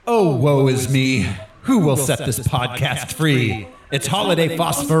Oh, woe is me. Who will set this podcast free? It's holiday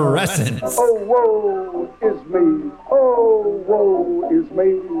phosphorescence. Oh, woe is me. Oh, woe is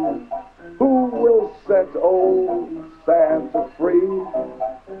me. Who will set old Santa free?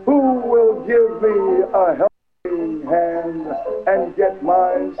 Who will give me a helping hand and get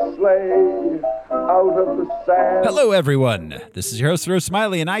my sleigh out of the sand? Hello, everyone. This is your host, Rose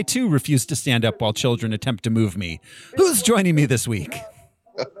Smiley, and I, too, refuse to stand up while children attempt to move me. Who's joining me this week?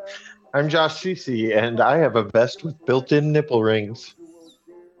 I'm Josh Cece, and I have a vest with built-in nipple rings.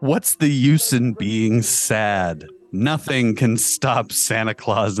 What's the use in being sad? Nothing can stop Santa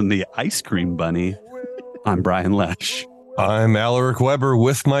Claus and the Ice Cream Bunny. I'm Brian Lesh. I'm Alaric Weber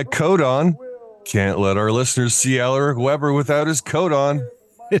with my coat on. Can't let our listeners see Alaric Weber without his coat on.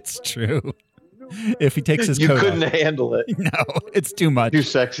 It's true. If he takes his coat off. You couldn't handle it. No, it's too much. Too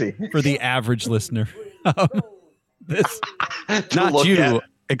sexy. For the average listener. Not you,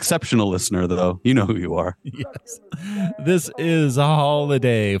 exceptional listener, though. You know who you are. Yes. This is a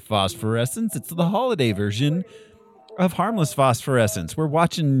holiday phosphorescence. It's the holiday version of Harmless Phosphorescence. We're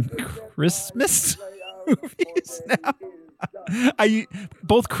watching Christmas movies now.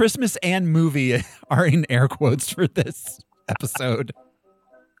 Both Christmas and movie are in air quotes for this episode.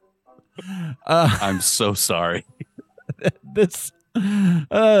 I'm so sorry. This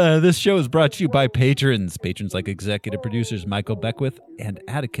show is brought to you by patrons like executive producers Michael Beckwith and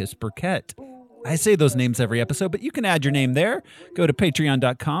Atticus Burkett. I say those names every episode, but you can add your name there. Go to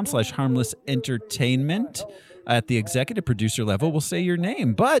patreon.com/harmlessentertainment. At the executive producer level, we'll say your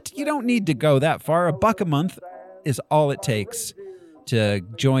name, but you don't need to go that far. $1 a month is all it takes to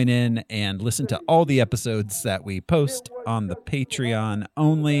join in and listen to all the episodes that we post on the Patreon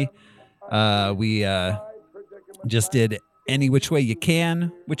only. We just did Any Which Way You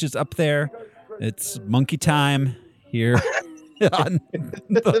Can, which is up there. It's monkey time here on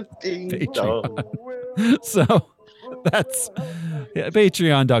the Patreon. So that's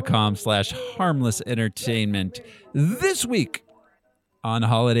patreon.com/harmless entertainment. This week on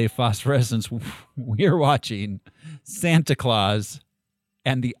Holiday Phosphorescence, we're watching Santa Claus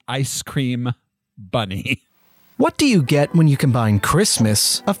and the Ice Cream Bunny. What do you get when you combine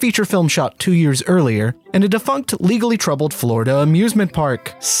Christmas, a feature film shot 2 years earlier, and a defunct, legally troubled Florida amusement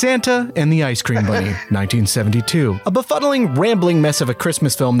park? Santa and the Ice Cream Bunny, 1972. A befuddling, rambling mess of a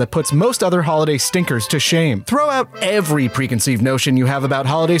Christmas film that puts most other holiday stinkers to shame. Throw out every preconceived notion you have about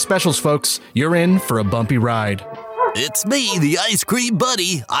holiday specials, folks. You're in for a bumpy ride. It's me, the Ice Cream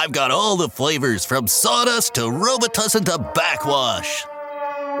Bunny. I've got all the flavors from sawdust to Robitussin to backwash.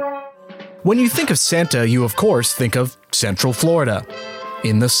 When you think of Santa, you of course think of Central Florida.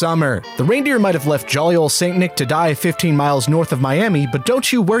 In the summer, the reindeer might have left jolly old St. Nick to die 15 miles north of Miami, but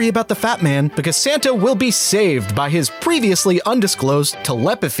don't you worry about the fat man, because Santa will be saved by his previously undisclosed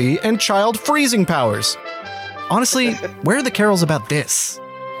telepathy and child freezing powers. Honestly, where are the carols about this?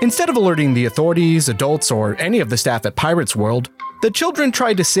 Instead of alerting the authorities, adults, or any of the staff at Pirates World, the children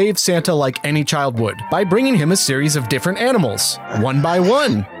tried to save Santa like any child would, by bringing him a series of different animals, one by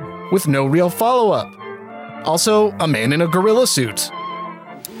one, with no real follow-up. Also, a man in a gorilla suit.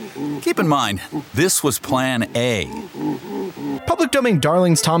 Keep in mind, this was Plan A. Public domain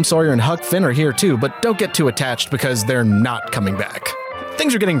darlings Tom Sawyer and Huck Finn are here too, but don't get too attached because they're not coming back.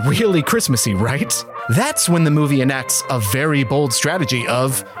 Things are getting really Christmassy, right? That's when the movie enacts a very bold strategy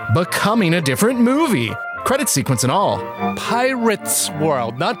of becoming a different movie. Credit sequence and all. Pirates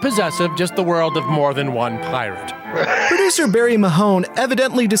World, not possessive, just the world of more than one pirate. Producer Barry Mahone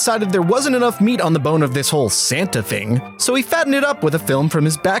evidently decided there wasn't enough meat on the bone of this whole Santa thing, so he fattened it up with a film from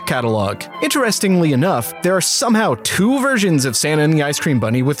his back catalog. Interestingly enough, there are somehow 2 versions of Santa and the Ice Cream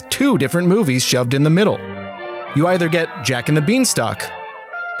Bunny with 2 different movies shoved in the middle. You either get Jack and the Beanstalk,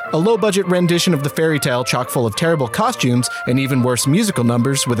 a low-budget rendition of the fairy tale chock full of terrible costumes and even worse musical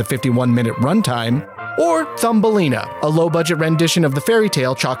numbers with a 51-minute runtime, or Thumbelina, a low-budget rendition of the fairy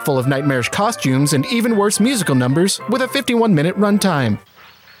tale chock full of nightmarish costumes and even worse musical numbers with a 51-minute runtime.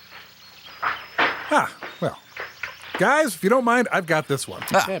 Well, guys, if you don't mind, I've got this one.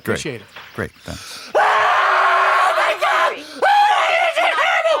 Yeah, appreciate it. Great, thanks. Oh my God! What is it,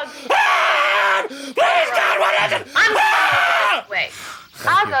 Please, God, what is it? Wait,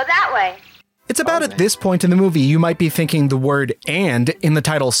 I'll go that way. It's about at this point in the movie you might be thinking the word "and" in the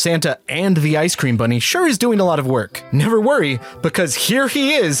title Santa and the Ice Cream Bunny sure is doing a lot of work. Never worry, because here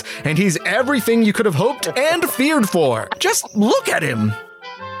he is, and he's everything you could have hoped and feared for. Just look at him.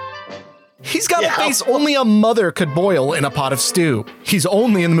 He's got a face only a mother could boil in a pot of stew. He's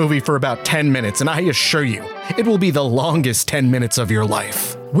only in the movie for about 10 minutes, and I assure you, it will be the longest 10 minutes of your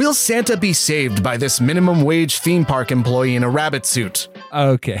life. Will Santa be saved by this minimum wage theme park employee in a rabbit suit?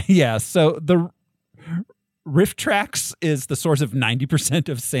 Okay, yeah. So the Riff Tracks is the source of 90%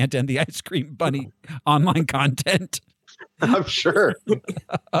 of Santa and the Ice Cream Bunny online content. I'm sure.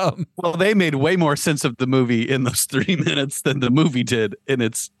 Well, they made way more sense of the movie in those 3 minutes than the movie did in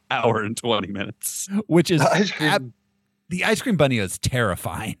its hour and 20 minutes. Which is The Ice Cream Bunny is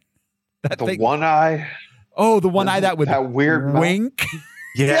terrifying. one eye. Oh, the one eye that would that weird wink.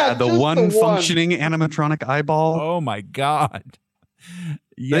 Yeah, the just one functioning animatronic eyeball. Oh my God.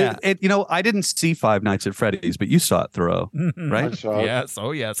 Yeah. I didn't see Five Nights at Freddy's, but you saw it, Thoreau, right? I saw it. Yes.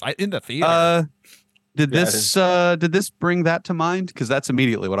 Oh, yes. In the theater. Did this bring that to mind? Because that's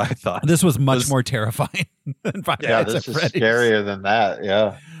immediately what I thought. This was much more terrifying than Five Nights at this is Freddy's. scarier than that.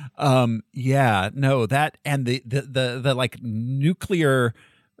 Yeah. That and the like nuclear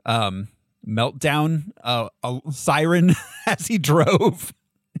meltdown siren as he drove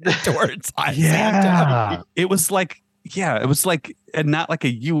towards Santa. It was like and not like a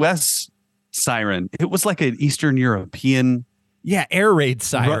US siren. It was like an Eastern European air raid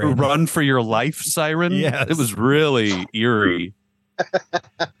siren. Run for your life siren. Yes. It was really eerie.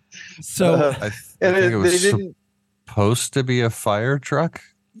 So I think it was supposed to be a fire truck.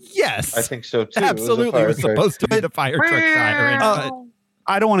 Yes, I think so too. Absolutely, it was supposed to be the fire truck siren. But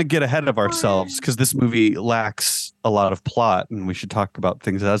I don't want to get ahead of ourselves because this movie lacks a lot of plot, and we should talk about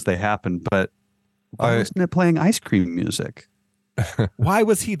things as they happen. But why wasn't it playing ice cream music? Why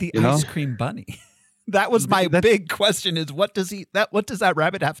was he the ice cream bunny? That was my big question: is what does that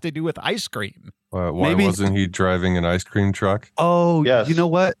rabbit have to do with ice cream? Why wasn't he driving an ice cream truck? Oh, yes. You know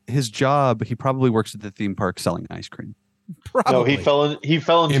what? His job, he probably works at the theme park selling ice cream. Probably. No, he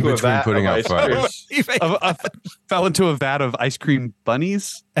fell into a vat putting of out ice fires. cream. Fell into a vat of ice cream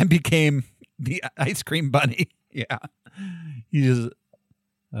bunnies and became the ice cream bunny. Yeah, he just.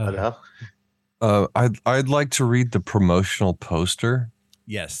 I'd like to read the promotional poster.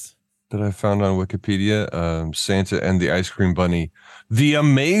 Yes. That I found on Wikipedia. Santa and the Ice Cream Bunny: the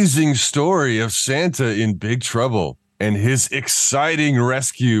amazing story of Santa in big trouble and his exciting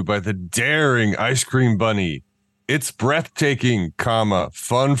rescue by the daring Ice Cream Bunny. It's breathtaking,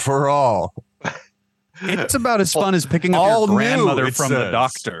 fun for all. It's about as fun as picking up your grandmother from the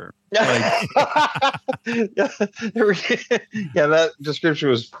doctor. Yeah, that description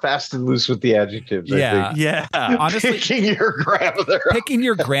was fast and loose with the adjectives. I think. Honestly, picking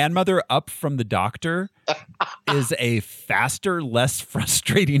your grandmother up from the doctor is a faster, less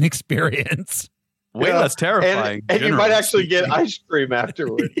frustrating experience. Way less terrifying. And you might actually get ice cream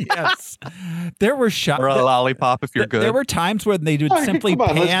afterward. Yes. There were shots. Or a lollipop if you're good. There were times when they would simply come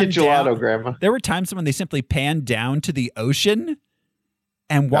on, let's pan get gelato, down. Grandma. There were times when they simply panned down to the ocean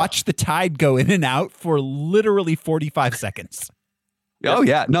and watched the tide go in and out for literally 45 seconds. Oh,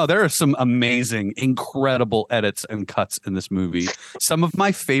 yeah. No, there are some amazing, incredible edits and cuts in this movie. Some of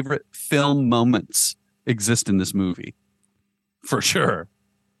my favorite film moments exist in this movie. For sure.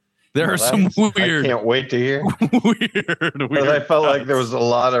 There are some weird. I can't wait to hear. Weird. I felt like there was a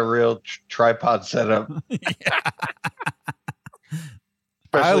lot of real tripod setup.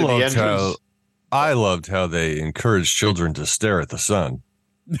 I loved how they encouraged children to stare at the sun.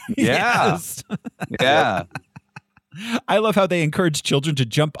 Yes. Yeah. I love how they encourage children to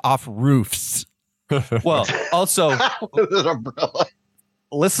jump off roofs. Well, also, with an umbrella.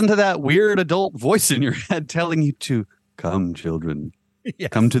 Listen to that weird adult voice in your head telling you to come, children. Yes.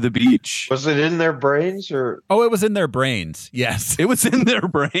 Come to the beach. Was it in their brains or? Oh, it was in their brains. Yes. It was in their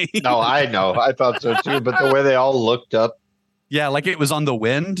brain. No, I know. I thought so too. But the way they all looked up. Yeah, like it was on the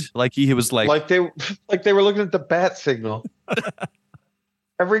wind. Like he was like they were looking at the bat signal.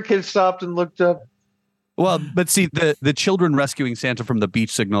 Every kid stopped and looked up. Well, but see, the children rescuing Santa from the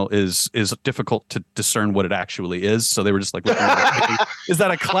beach signal is difficult to discern what it actually is. So they were just like, is that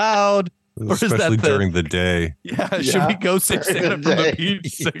a cloud? Or Especially is that during the day. Yeah, should we go save Santa from the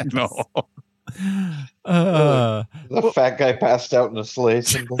beach signal? The fat guy passed out in a sleigh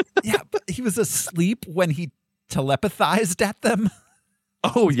symbol. Yeah, but he was asleep when he telepathized at them.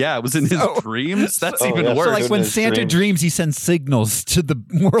 Oh, yeah, it was in his dreams? That's even worse. So like when Santa dreams, he sends signals to the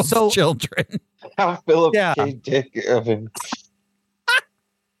world's children. How Philip K. Dick of him.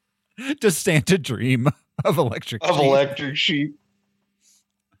 Does Santa dream of electric sheep? Electric sheep.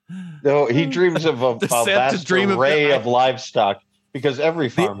 No, he dreams of a vast array of livestock because every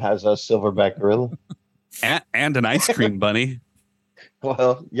farm has a silverback gorilla. And an ice cream bunny.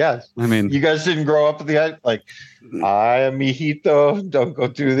 Well, yes. I mean, you guys didn't grow up with the ice like, I am mijito, don't go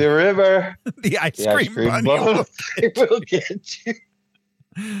to the river. The ice cream bunny will get you.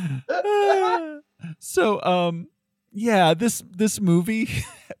 So, this movie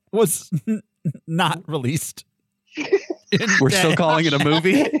was not released We're still calling it a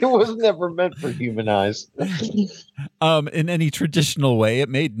movie? It was never meant for human eyes. In any traditional way. It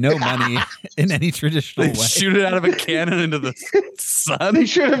made no money in any traditional way. Shoot it out of a cannon into the sun. He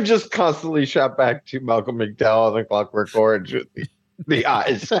should have just constantly shot back to Malcolm McDowell and the Clockwork Orange with the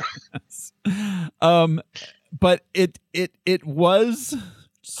eyes. But it was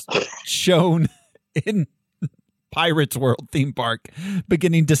shown in Pirates World theme park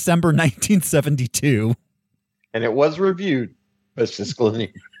beginning December 1972. And it was reviewed by Siskel and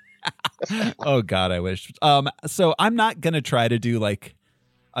Ebert. Oh God, I wish. So I'm not gonna try to do like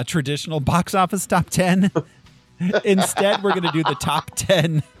a traditional box office top 10. Instead, we're gonna do the top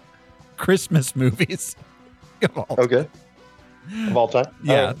 10 Christmas movies. Okay. Of all time?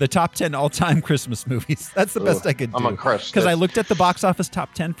 Yeah, the top 10 all-time Christmas movies. That's the best I could do. I'm a crush. Because I looked at the box office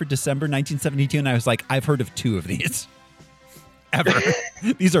top 10 for December 1972, and I was like, I've heard of 2 of these. Ever.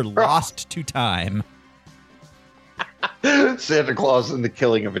 These are lost to time. Santa Claus and the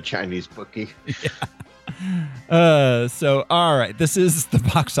Killing of a Chinese Bookie. Yeah. So, all right. This is the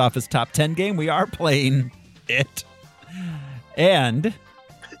box office top 10 game. We are playing it. And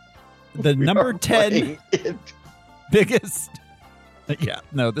the number 10 biggest... Yeah,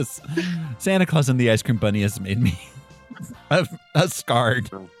 no, this Santa Claus and the Ice Cream Bunny has made me a scarred.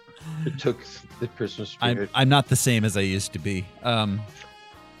 It took the Christmas spirit. I'm not the same as I used to be. But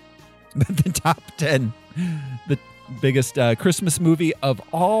the top 10, the biggest Christmas movie of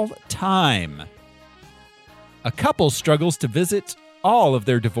all time. A couple struggles to visit all of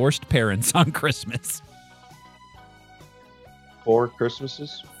their divorced parents on Christmas. 4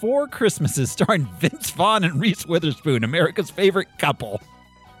 Christmases? 4 Christmases starring Vince Vaughn and Reese Witherspoon, America's favorite couple.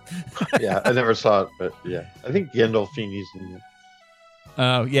 Yeah, I never saw it, but yeah. I think Gandolfini's in it.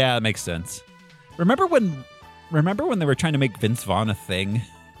 Oh, yeah, that makes sense. Remember when they were trying to make Vince Vaughn a thing?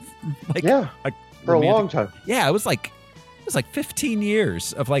 For a long time. Yeah, it was like 15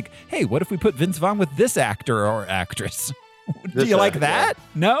 years of like, hey, what if we put Vince Vaughn with this actor or actress? Do you like that? Yeah.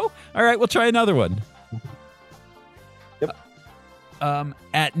 No? All right, we'll try another one. Yep.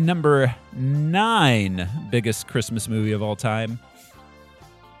 At number 9, biggest Christmas movie of all time.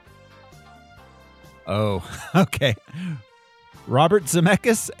 Oh, okay. Robert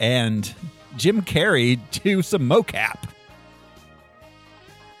Zemeckis and Jim Carrey do some mocap.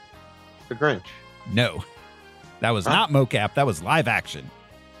 The Grinch. No, that was not mocap. That was live action.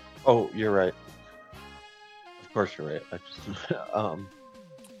 Oh, you're right. Of course you're right.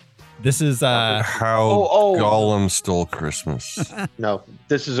 This is How Gollum Stole Christmas. No,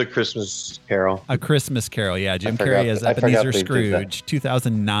 this is A Christmas Carol. A Christmas Carol, yeah. Jim Carrey as Ebenezer Scrooge,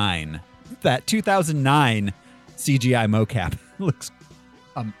 2009. That 2009 CGI mocap looks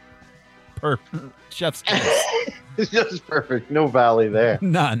perfect. Chef's kiss. It's just perfect. No valley there.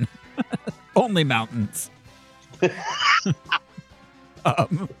 None. Only mountains.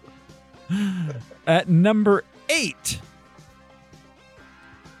 At number 8,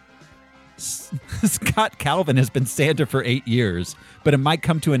 Scott Calvin has been Santa for 8 years, but it might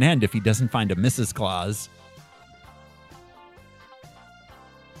come to an end if he doesn't find a Mrs. Claus.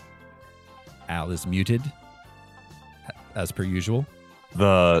 Al is muted, as per usual.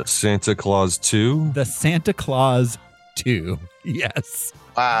 The Santa Claus 2? The Santa Claus 2, yes.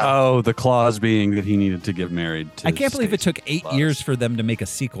 Wow. Oh, the clause being that he needed to get married to I can't believe it took 8 years for them to make a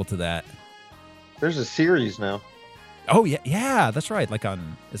sequel to that. There's a series now. Oh, yeah, that's right. Like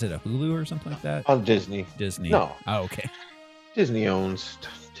on, is it a Hulu or something like that? On Disney. Disney. No. Oh, okay. Disney owns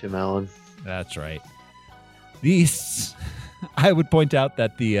Tim Allen. That's right. I would point out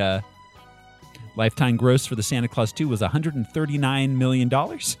that the lifetime gross for the Santa Claus 2 was $139 million.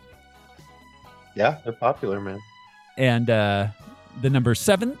 Yeah, they're popular, man. And the number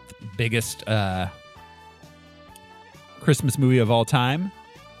 7th biggest Christmas movie of all time.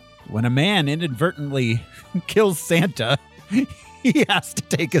 When a man inadvertently kills Santa, he has to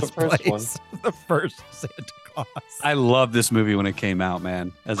take his place. The first Santa Claus. I love this movie when it came out,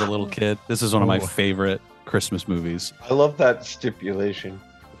 man. As a little kid, this is one of my favorite Christmas movies. I love that stipulation.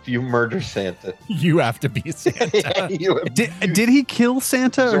 If you murder Santa, you have to be Santa. Did he kill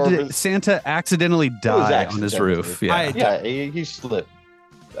Santa, or did Santa accidentally die on his roof? Yeah, he slipped.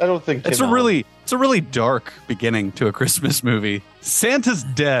 I don't think it's a really dark beginning to a Christmas movie. Santa's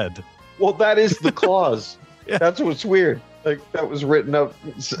dead. Well, that is the clause. Yeah. That's what's weird. Like, that was written up.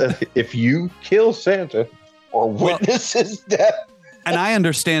 If you kill Santa or witness his death. And I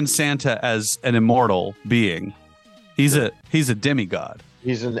understand Santa as an immortal being. He's a demigod.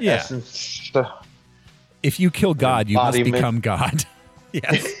 He's an essence. If you kill God, you must become God.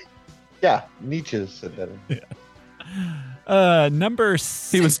 Yes. Yeah, Nietzsche said that. Number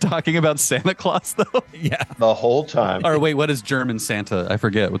 6. He was talking about Santa Claus, though? Yeah. The whole time. Or wait, what is German Santa? I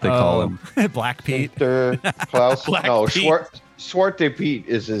forget what they call him. Black Pete. Klaus? Black no, Pete. Zwarte Piet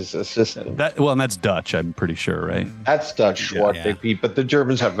is his assistant. And that's Dutch, I'm pretty sure, right? That's Dutch, Zwarte Piet, but the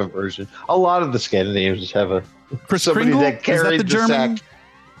Germans have a version. A lot of the Scandinavians have a Chris somebody Kringle? that carried Is that the German? sack.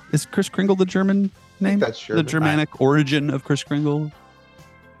 Is Chris Kringle the German name? That's German. The Germanic origin of Chris Kringle?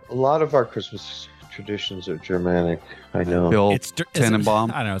 A lot of our Christmas traditions are Germanic. I know. Bill It's Tannenbaum.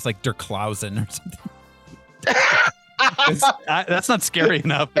 I don't know. It's like Der Klausen or something. That's not scary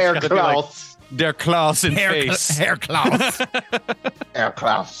enough. It's Herr gotta be like Klaus. Der Klaus in face. Herr Klaus. Herr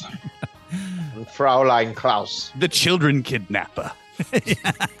Klaus. Fraulein Klaus. The children kidnapper. The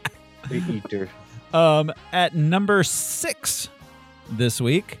eater. At number 6 this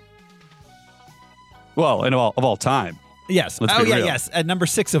week. Well, of all time. Yes. Let's Oh, be yeah, real. yes. At number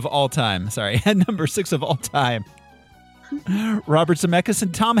 6 of all time. Sorry. At number 6 of all time. Robert Zemeckis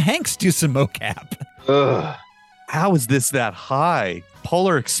and Tom Hanks do some mocap. Ugh. How is this that high?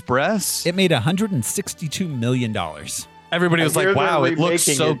 Polar Express? It made $162 million. Everybody was I hear like, wow, they're it looks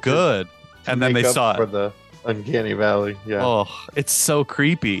remaking so it to- good. And then Make they up saw for it. the Uncanny Valley. Yeah. Oh, it's so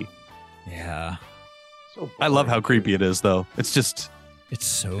creepy. Yeah. So I love how boring. creepy it is, though. It's just, It's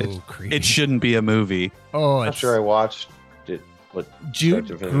so creepy. it shouldn't be a movie. Oh, I'm not it's, sure I watched it. But Jude start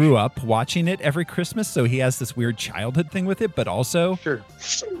to finish. grew up watching it every Christmas, so he has this weird childhood thing with it, but also Sure.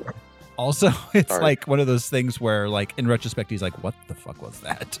 it's Sorry. like one of those things where like in retrospect he's like, what the fuck was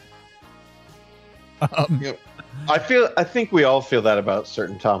that? Yeah. I think we all feel that about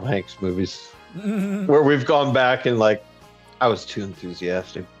certain Tom Hanks movies, where we've gone back and like, I was too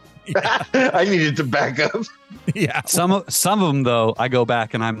enthusiastic. I needed to back up. Yeah. Some of them, though, I go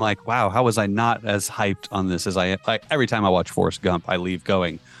back and I'm like, wow, how was I not as hyped on this as I like? Every time I watch Forrest Gump, I leave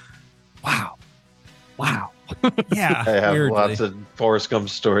going, wow. Yeah. I have weirdly. lots of Forrest Gump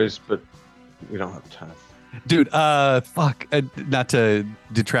stories, but we don't have time. Dude, fuck. Not to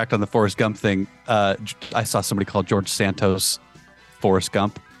detract on the Forrest Gump thing. I saw somebody called George Santos Forrest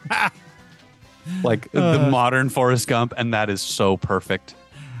Gump. Like the modern Forrest Gump, and that is so perfect.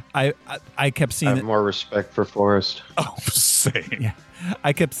 I kept I seeing have it. more respect for Forrest. Oh, same. Yeah.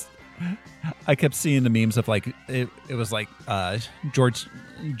 I kept seeing the memes of like it was like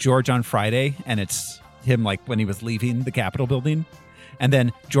George on Friday, and it's him like when he was leaving the Capitol building, and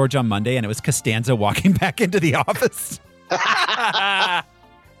then George on Monday, and it was Costanza walking back into the office.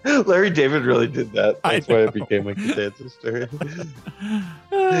 Larry David really did that. That's why it became a Costanza story.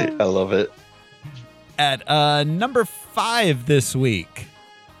 I love it. At number 5 this week.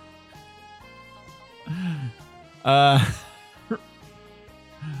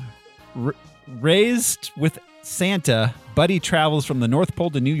 Raised with Santa, Buddy travels from the North Pole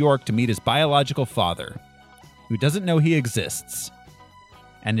to New York to meet his biological father, who doesn't know he exists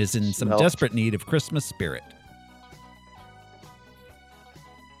and is in some Elf. desperate need of Christmas spirit.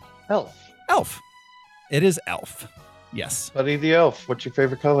 Elf. Elf. It is Elf. Yes. Buddy the Elf. What's your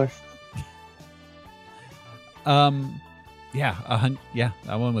favorite color? Yeah,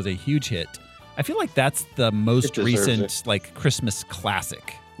 that one was a huge hit. I feel like that's the most It deserves recent it. like Christmas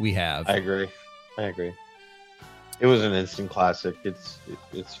classic we have. I agree. It was an instant classic. It's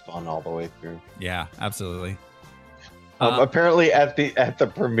fun all the way through. Yeah, absolutely. Apparently, at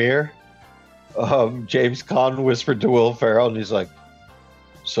the premiere, James Caan whispered to Will Ferrell, and he's like,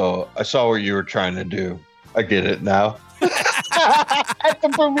 "So I saw what you were trying to do. I get it now." At the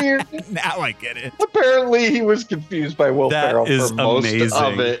premiere, Now I get it. apparently he was confused by Will That Ferrell is for most amazing.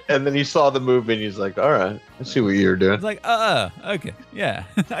 of it, and then he saw the movie, and he's like, "All right, I see what you're doing." It's like, okay, yeah,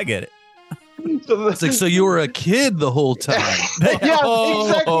 I get it. So It's like, so you were a kid the whole time. yeah,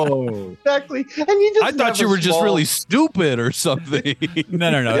 Oh. exactly. And he I thought you were just really stupid or something.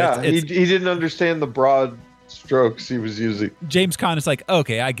 No. Yeah, it's he didn't understand the broad strokes he was using. James Caan is like,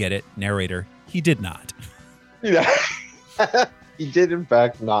 okay, I get it. Narrator, he did not. Yeah. He did, in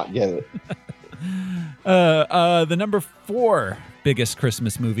fact, not get it. The number 4 biggest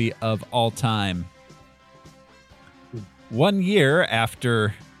Christmas movie of all time. 1 year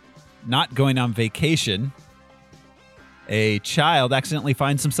after not going on vacation, a child accidentally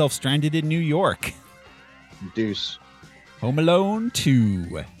finds himself stranded in New York. Deuce. Home Alone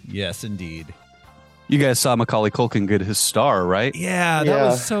 2. Yes, indeed. You guys saw Macaulay Culkin get his star, right? Yeah, that Yeah.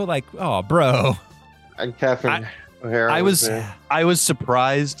 was so like, oh, bro. And Catherine O'Hara. I was there. I was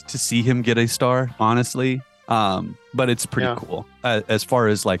surprised to see him get a star, honestly. But it's pretty cool as far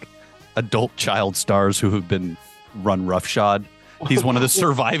as like adult child stars who have been run roughshod. He's one of the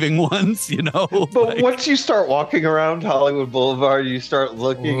surviving ones, you know. But once you start walking around Hollywood Boulevard, you start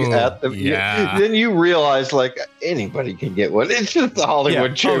looking at them. yeah. Then you realize, like, anybody can get one. It's just the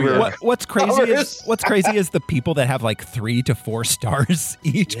Hollywood Chamber. What's crazy is the people that have like 3 to 4 stars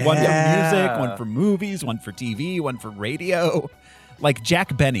each. One for music, one for movies, one for TV, one for radio. Like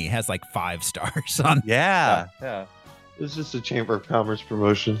Jack Benny has like 5 stars on. Yeah. It's just a Chamber of Commerce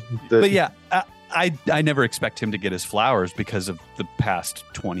promotion. But yeah, I never expect him to get his flowers because of the past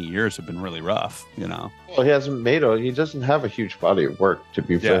 20 years have been really rough, you know. Well, he doesn't have a huge body of work, to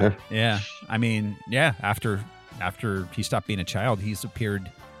be fair. Yeah. I mean, yeah, after he stopped being a child, he's appeared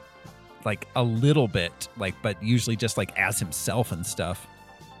like a little bit, like, but usually just like as himself and stuff.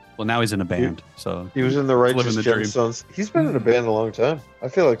 Well, now he's in a band, so he was in the Righteous the dream. Gemstones. He's been in a band a long time. I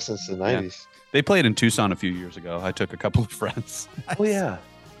feel like since the 90s. Yeah. They played in Tucson a few years ago. I took a couple of friends. Oh yeah,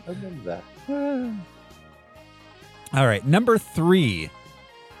 I remember that. All right, number 3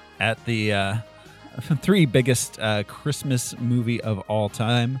 at the 3 biggest Christmas movie of all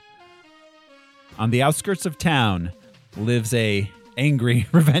time. On the outskirts of town lives a angry,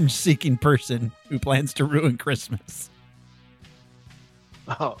 revenge-seeking person who plans to ruin Christmas.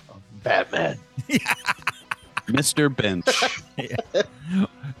 Oh, Batman. Mr. Bench.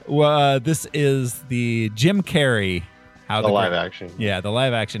 Well, this is the Jim Carrey. The live action. Yeah, the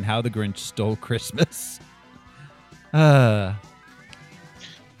live action, How the Grinch Stole Christmas. And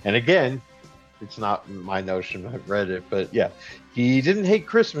again, it's not my notion. I've read it, but yeah, he didn't hate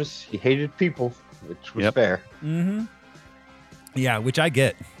Christmas. He hated people, which was fair. Mm-hmm. Yeah, which I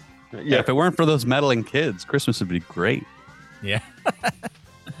get. Yeah, if it weren't for those meddling kids, Christmas would be great. Yeah.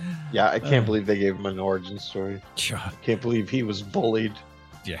 Yeah, I can't believe they gave him an origin story. I can't believe he was bullied.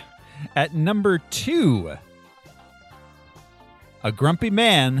 Yeah. At number 2, a grumpy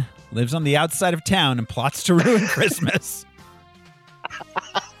man lives on the outside of town and plots to ruin Christmas.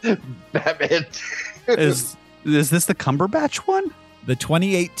 Batman. Is this the Cumberbatch one? The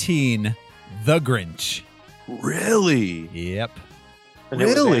 2018 The Grinch. Really? Yep. And it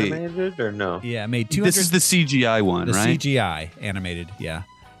was animated or no? Yeah, it made 200. This is the CGI one, the right? CGI animated, yeah.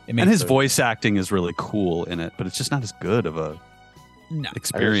 And his voice acting is really cool in it, but it's just not as good of a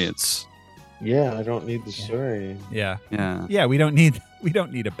experience. Yeah, I don't need the story. Yeah. Yeah. We don't need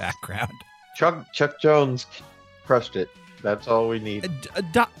a background. Chuck Jones crushed it. That's all we need.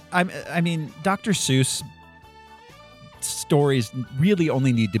 I mean, Dr. Seuss stories really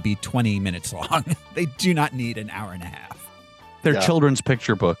only need to be 20 minutes long. They do not need an hour and a half. They're children's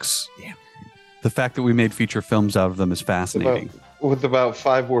picture books. Yeah. The fact that we made feature films out of them is fascinating. With about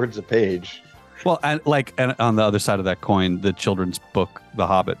 5 words a page. Well, and on the other side of that coin, the children's book, The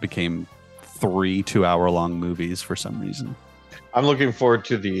Hobbit, became 3 2-hour-long movies for some reason. I'm looking forward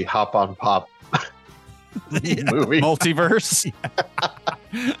to the Hop on Pop movie. Multiverse.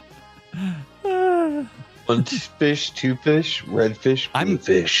 1 fish, 2 fish, red fish, blue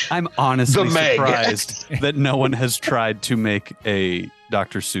fish. I'm honestly The Meg. surprised that no one has tried to make a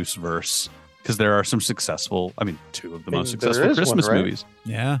Dr. Seuss verse, because there are some successful, 2 of the most successful Christmas movies.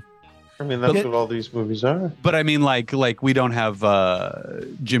 Yeah. I mean, that's what all these movies are. But I mean, like we don't have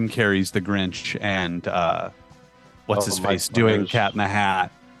Jim Carrey's The Grinch and what's his face doing Cat in the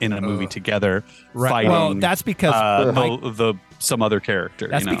Hat in a movie together, fighting. Well, that's because some other character.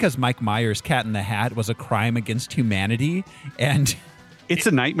 That's because Mike Myers' Cat in the Hat was a crime against humanity, and it's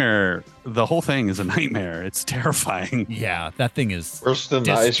a nightmare. The whole thing is a nightmare. It's terrifying. Yeah, that thing is worse than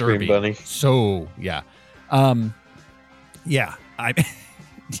the Ice Cream Bunny. So yeah,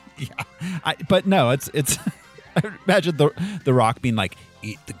 but no, it's. Imagine the Rock being like,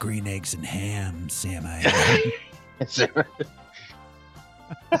 "Eat the green eggs and ham, Sam."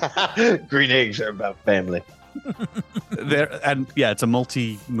 Green eggs are about family. It's a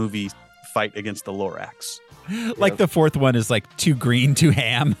multi-movie fight against the Lorax. Like the 4th one is like 2 green, 2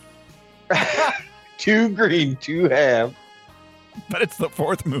 ham. 2 green, 2 ham. But it's the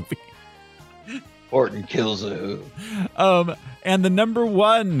 4th movie. Horton kills a who. And the number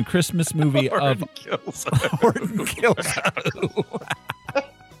 1 Christmas movie Horton of kills Horton kills a who.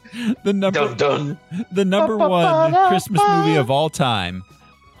 The number Ba, ba, 1 ba, Christmas ba. movie of all time.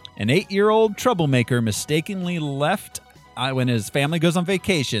 An 8-year-old troublemaker mistakenly left when his family goes on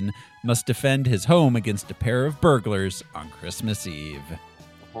vacation must defend his home against a pair of burglars on Christmas Eve.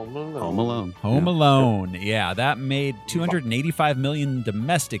 Home Alone. Home Alone. Home Alone. Yeah, that made $285 million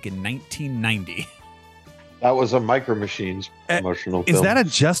domestic in 1990. That was a Micro Machines promotional film. Is that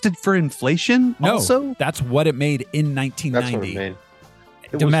adjusted for inflation? No, also, that's what it made in 1990. That's what it made.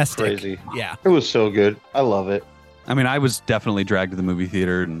 It domestic. was crazy. Yeah. It was so good. I love it. I mean, I was definitely dragged to the movie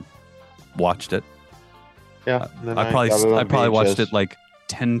theater and watched it. Yeah. and then I got it on probably watched VHS. it like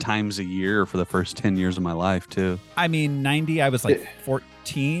 10 times a year for the first 10 years of my life too. I mean, 90, I was like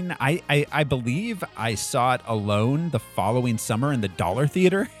 14. I believe I saw it alone the following summer in the Dollar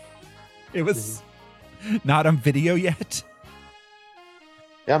Theater. It was not on video yet.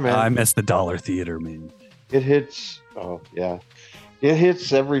 Yeah, man. I miss the Dollar Theater, man. It hits. Oh, yeah. It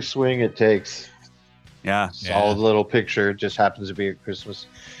hits every swing it takes. Yeah. Solid little picture. Just happens to be at Christmas.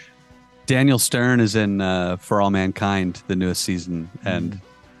 Daniel Stern is in For All Mankind, the newest season, and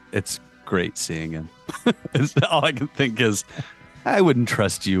it's great seeing him. All I can think is, I wouldn't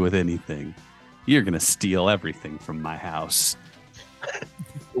trust you with anything. You're going to steal everything from my house.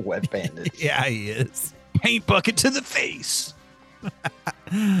 Wet bandits. Yeah, he is. Paint bucket to the face.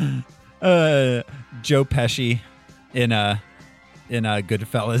 Joe Pesci in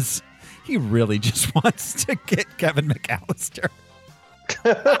Goodfellas. He really just wants to get Kevin McAllister.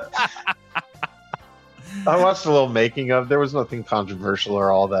 I watched a little making of. There was nothing controversial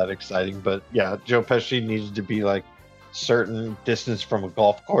or all that exciting, but yeah, Joe Pesci needed to be like certain distance from a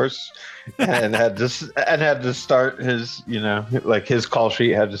golf course, and had to start his, like his call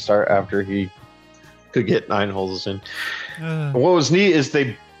sheet had to start after he could get 9 holes in. What was neat is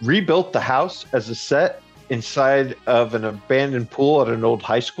they rebuilt the house as a set inside of an abandoned pool at an old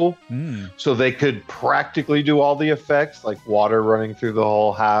high school, so they could practically do all the effects, like water running through the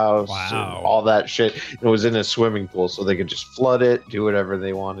whole house, and all that shit. It was in a swimming pool, so they could just flood it, do whatever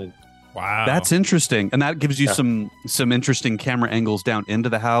they wanted. Wow, that's interesting, and that gives you some interesting camera angles down into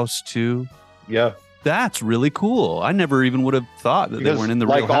the house too. Yeah, that's really cool. I never even would have thought that they weren't in the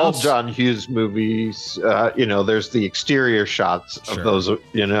real like all house. John Hughes movies, there's the exterior shots of those,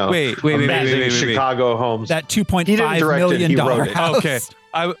 amazing Chicago homes. That $2.5 He didn't direct million it, he wrote it. house. Okay,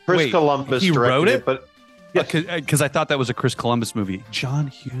 Chris Columbus he directed wrote it, but because I thought that was a Chris Columbus movie. John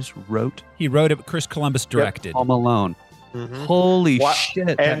Hughes wrote. He wrote it. Chris Columbus directed. Home Alone. Mhm. Holy shit!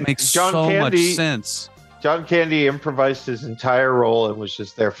 That And makes John so much Candy- sense. John Candy improvised his entire role and was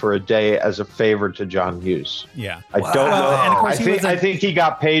just there for a day as a favor to John Hughes. Yeah, I don't know. And of course I think he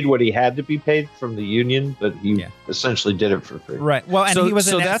got paid what he had to be paid from the union, but he essentially did it for free. Right. Well, and so, he was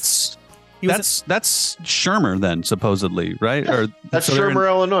so an that's Shermer then, supposedly, right? Or That's so they're in- Shermer,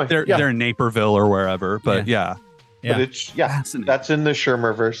 Illinois. They're Yeah. in Naperville or wherever, but yeah. But it's that's in the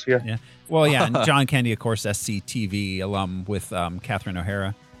Shermerverse. Yeah. Well, yeah, and John Candy, of course, SCTV alum with Catherine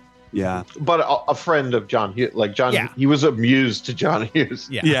O'Hara. Yeah. But a friend of John Hughes, like John, he was amused to John Hughes.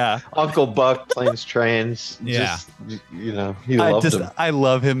 Yeah. Uncle Buck, Planes, Trains. Yeah. Just, he loved him. I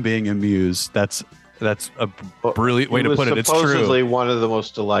love him being amused. That's a brilliant way He to was put it. It's supposedly true. one of the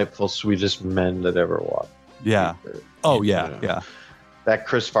most delightful, sweetest men that ever walked. Yeah. Oh yeah, yeah. That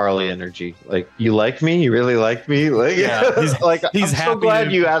Chris Farley energy. Like, you like me? You really like me? Like, Yeah, he's- like he's I'm so happy glad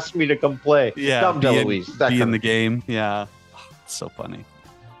to- you asked me to come play. Yeah. Come, Be in, Deloise. That be in kind the of- game. Yeah. It's so funny.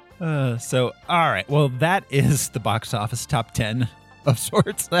 So, all right. Well, that is the box office top 10 of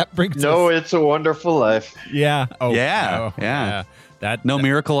sorts. That brings No, us. It's a Wonderful Life. Yeah. Oh, Yeah. no. Yeah. That No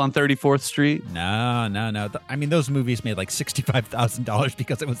Miracle on 34th Street. No. I mean, those movies made like $65,000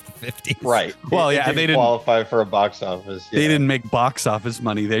 because it was the 50s. Right. Well, It yeah, they didn't qualify for a box office. They yeah. didn't make box office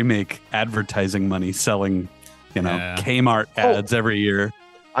money. They make advertising money selling, Yeah. Kmart ads every year.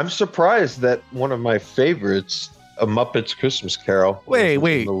 I'm surprised that one of my favorites, A Muppet's Christmas Carol, Wait.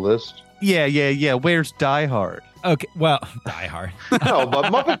 on the list. Yeah. Where's Die Hard? Okay. Well, Die Hard. No, but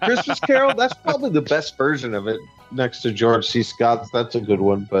Muppet Christmas Carol, that's probably the best version of it. Next to George C. Scott's, that's a good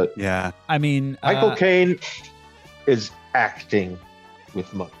one. But Yeah. I mean, Michael Caine is acting with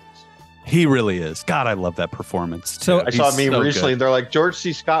Muppets. He really is. God, I love that performance. So- I saw a He's meme so recently. good. They're like, George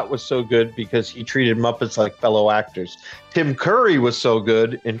C. Scott was so good because he treated Muppets like fellow actors. Tim Curry was so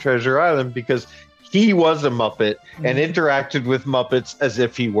good in Treasure Island because he was a Muppet and interacted with Muppets as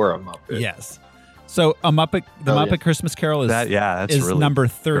if he were a Muppet. Yes. So the Muppet Christmas Carol is that's is really number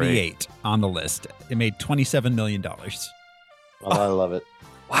 38 on the list. It made $27 million. Well, I love it.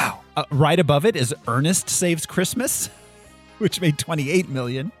 Wow. Right above it is Ernest Saves Christmas, which made $28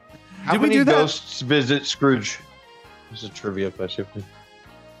 million. How Did we many do that? ghosts visit Scrooge? This is a trivia question.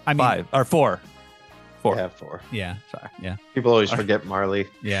 I mean, 5 or 4. 4. Yeah, 4. Yeah. Sorry. Yeah. People always forget Marley.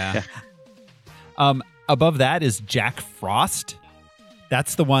 Yeah. Above that is Jack Frost.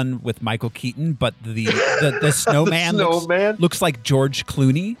 That's the one with Michael Keaton, but the snowman, snowman? looks like George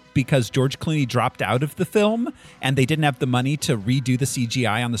Clooney because George Clooney dropped out of the film and they didn't have the money to redo the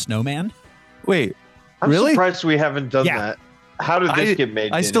CGI on the snowman. Wait, I'm really? surprised we haven't done Yeah. that. How did this get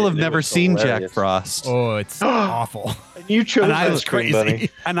made? I still have never It was seen Jack hilarious. Frost. Oh, it's awful. And you chose And I Ice was Cream crazy. Bunny.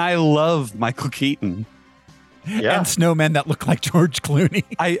 And I love Michael Keaton. Yeah. and snowmen that look like George Clooney.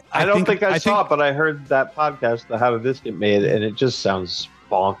 I don't think I saw it, but I heard that podcast, the How Did This Get Made, and it just sounds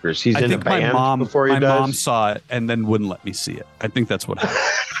bonkers. He's in a band before he my dies. mom saw it and then wouldn't let me see it. I think that's what happened.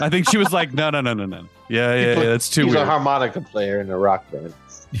 I think she was like, no. Yeah, that's too He's weird. a harmonica player in a rock band.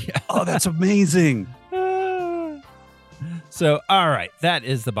 Yeah. Oh, that's amazing. So, all right, that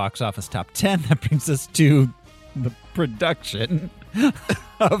is the box office top 10. That brings us to the production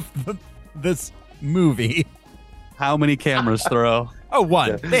of this movie. How many cameras throw? Oh,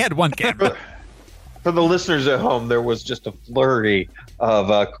 one. They had one camera. For the listeners at home, there was just a flurry of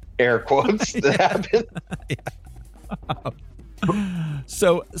air quotes that happened.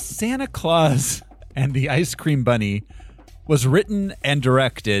 So, Santa Claus and the Ice Cream Bunny was written and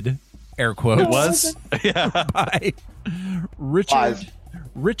directed, air quotes. It was? Yeah. By Richard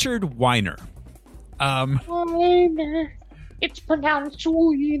Weiner. Weiner. It's pronounced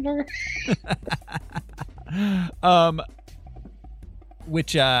Weiner.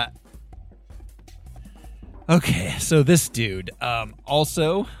 Okay, so this dude,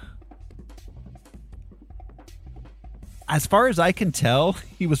 also, as far as I can tell,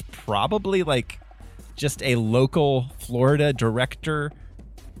 he was probably like just a local Florida director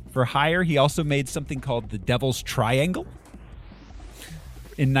for hire. He also made something called The Devil's Triangle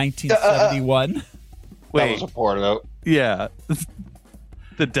in 1971. That was a porno. Yeah.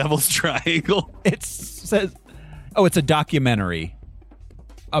 The Devil's Triangle. It says, it's a documentary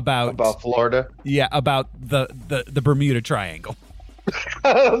about Florida. Yeah, about the Bermuda Triangle.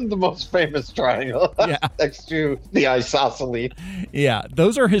 The most famous triangle. Yeah. Next to the isosceles. Yeah,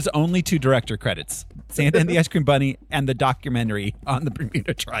 those are his only two director credits. Santa and the Ice Cream Bunny and the documentary on the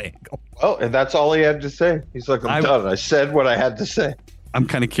Bermuda Triangle. Well, and that's all he had to say. He's like, I'm done. I said what I had to say. I'm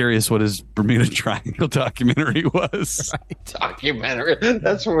kind of curious what his Bermuda Triangle documentary was. Right. Documentary.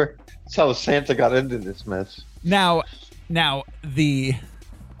 That's how Santa got into this mess. Now the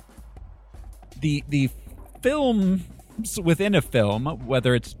films within a film,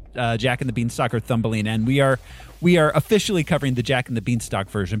 whether it's Jack and the Beanstalk or Thumbelina, and we are officially covering the Jack and the Beanstalk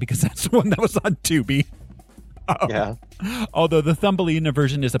version because that's the one that was on Tubi. Yeah. Although the Thumbelina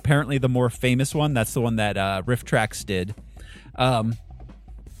version is apparently the more famous one. That's the one that Riff Tracks did.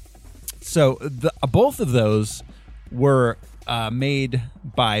 So both of those were made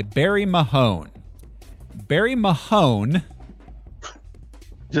by Barry Mahone. Barry Mahone.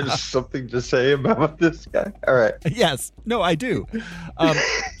 Just something to say about this guy? All right. Yes. No, I do.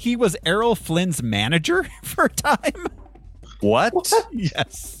 He was Errol Flynn's manager for a time. What?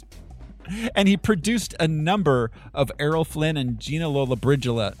 Yes. And he produced a number of Errol Flynn and Gina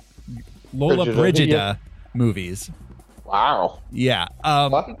Lollobrigida movies. Wow. Yeah.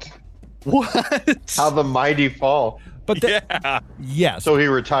 What? How the mighty fall. But yes. So he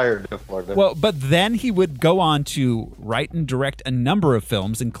retired to Florida. Well, but then he would go on to write and direct a number of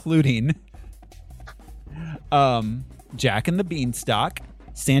films, including Jack and the Beanstalk,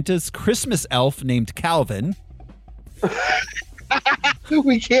 Santa's Christmas elf named Calvin.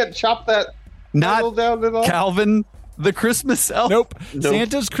 We can't chop that Not down at all. Calvin the Christmas elf? Nope.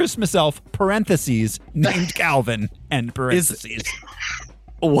 Santa's Christmas elf, parentheses, named Calvin, end parentheses.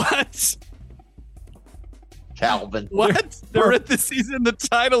 What? Calvin. What? Parentheses in the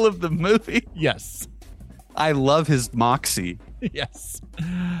title of the movie? Yes. I love his moxie. Yes.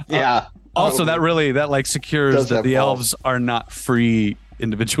 Yeah. Also, that secures Does that have the balls. elves are not free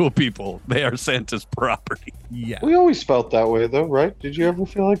individual people. They are Santa's property. Yeah. We always felt that way, though, right? Did you ever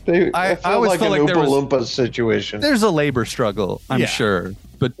feel like they? I felt always like felt an like Oompa there was- Loompa situation. There's a labor struggle, I'm Yeah. sure.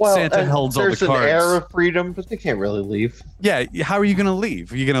 But Well, Santa and holds all the there's cards. an air of freedom, but they can't really leave. Yeah, how are you going to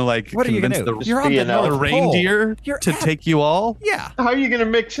leave? Are you going to What are you convince gonna do? the, You're on be the an North elf. the Pole. reindeer You're to at- take you all? Yeah. How are you going to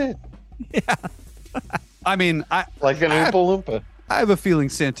mix in I mean, like an Oompa Loompa? I have a feeling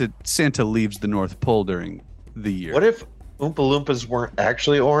Santa leaves the North Pole during the year. What if Oompa Loompas weren't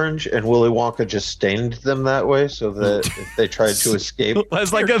actually orange and Willy Wonka just stained them that way so that if they tried to escape?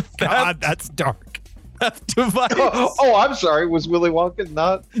 As like a God, that's dark. theft device? Oh, I'm sorry. Was Willy Wonka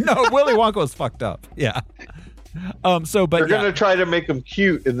not? No, Willy Wonka was fucked up. Yeah. But They're yeah. going to try to make him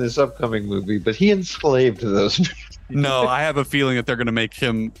cute in this upcoming movie, but he enslaved those. No, I have a feeling that they're going to make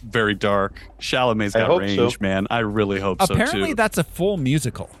him very dark. Chalamet's I got hope range, so. man. I really hope so, Apparently, too. that's a full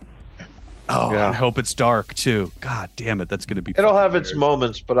musical. Oh, Yeah. I hope it's dark, too. God damn it, that's going to be It'll have fucking its weird.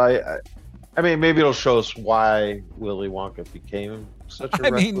 moments, but I mean, maybe it'll show us why Willy Wonka became such a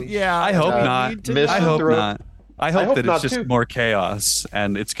I mean, recluse. yeah. I hope Uh, not. need to I hope know. not. I hope hope that not, it's just too. more chaos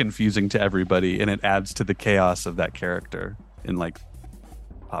and it's confusing to everybody and it adds to the chaos of that character in like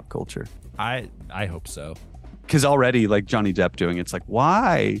pop culture. I hope so. Because already, like Johnny Depp doing it's like,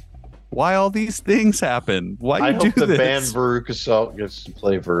 why? Why all these things happen? Why I you hope do the this? band Veruca Salt gets to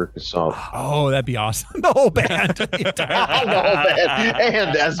play Veruca Salt. Oh, that'd be awesome. The whole band. The whole band.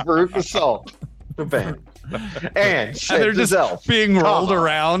 And as Veruca Salt. The band. And they're just Elf. being rolled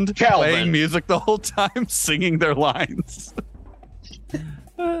around, Calvin. playing music the whole time, singing their lines.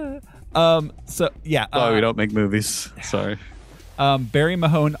 So yeah. Oh, we don't make movies. Sorry. Barry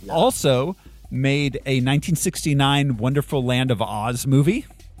Mahone also made a 1969 Wonderful Land of Oz movie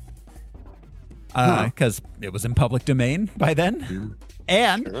because it was in public domain by then.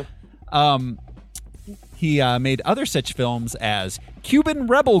 And he made other such films as Cuban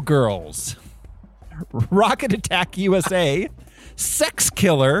Rebel Girls, Rocket Attack USA, Sex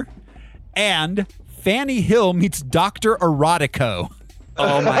Killer, and Fanny Hill meets Dr. Erotico.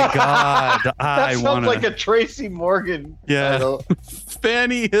 Oh my God. That sounds like a Tracy Morgan title.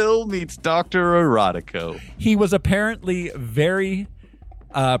 Fanny Hill meets Dr. Erotico. He was apparently very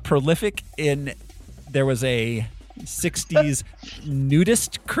prolific in, there was a 60s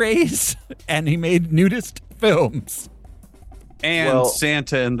nudist craze, and he made nudist films. And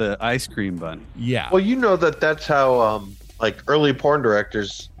Santa and the Ice Cream Bunny. Yeah. Well, you know that's how like early porn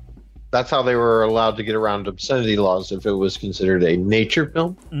directors, that's how they were allowed to get around obscenity laws if it was considered a nature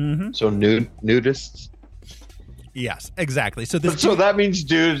film. Mm-hmm. So nudists. Yes, exactly. So that means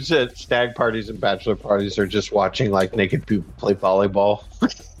dudes at stag parties and bachelor parties are just watching like naked people play volleyball.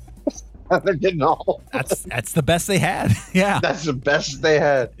 They're getting all. That's the best they had. Yeah. That's the best they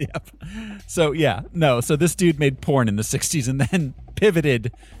had. Yep. So so this dude made porn in the 60s and then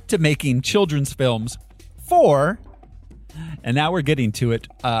pivoted to making children's films and now we're getting to it,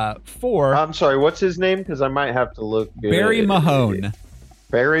 I'm sorry, what's his name? Because I might have to look. Barry Mahone.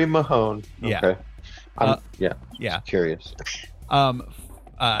 Barry Mahone. Okay. Yeah. I'm curious.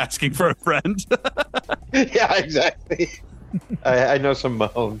 Asking for a friend. Yeah, exactly. I know some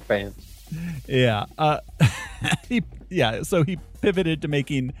Mahone fans. Yeah. So he pivoted to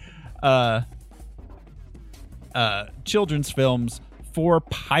making children's films for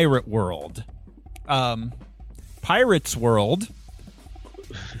Pirate World. Pirates World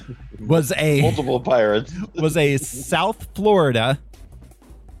was multiple pirates. Was a South Florida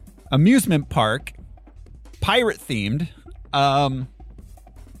amusement park, pirate themed,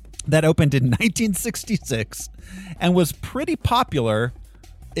 that opened in 1966 and was pretty popular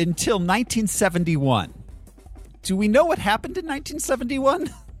until 1971. Do we know what happened in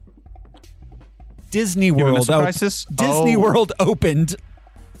 1971? Disney World. Disney World opened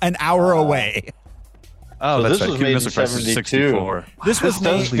an hour away. Oh, so that's this right. was made in 64. This was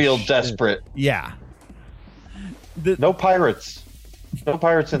does feel desperate. Yeah. No pirates. No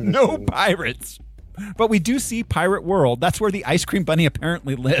pirates in this movie. Pirates. But we do see Pirate World. That's where the Ice Cream Bunny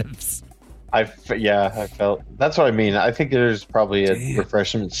apparently lives. I felt. That's what I mean. I think there's probably a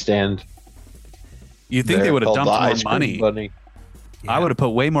refreshment stand. You think they would have dumped more Ice Cream money? Bunny. I would have put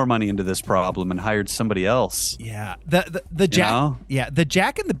way more money into this problem and hired somebody else. Yeah. The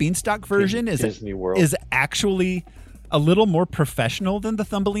Jack and the Beanstalk version Disney World is actually a little more professional than the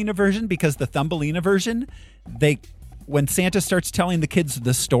Thumbelina version, because the Thumbelina version, when Santa starts telling the kids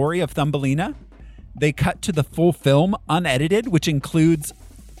the story of Thumbelina, they cut to the full film unedited, which includes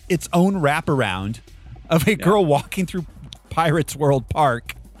its own wraparound of a girl walking through Pirates World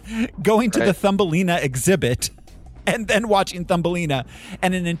Park, going to the Thumbelina exhibit, and then watching Thumbelina,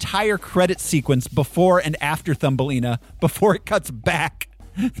 and an entire credit sequence before and after Thumbelina before it cuts back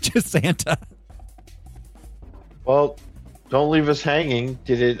to Santa. Well, don't leave us hanging.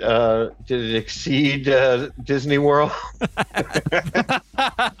 Did it exceed Disney World?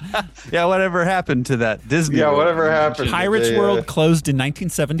 Yeah, whatever happened to that Disney? Yeah, World? whatever happened. Pirates World closed in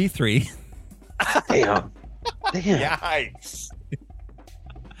 1973. Damn. Yikes.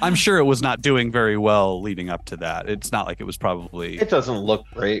 I'm sure it was not doing very well leading up to that. It's not like it was probably. It doesn't look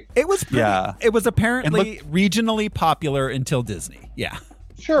great. It was It was apparently regionally popular until Disney. Yeah.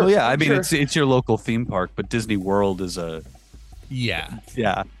 Sure. Well, yeah. I mean, sure. it's your local theme park, but Disney World is a. Yeah.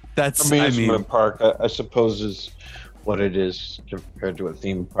 Yeah. That's amusement park. I suppose is what it is compared to a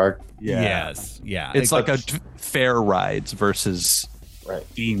theme park. Yeah. Yes. Yeah. It's like a fair rides versus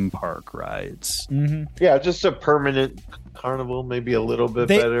theme park rides. Mm-hmm. Yeah, just a permanent carnival, maybe a little bit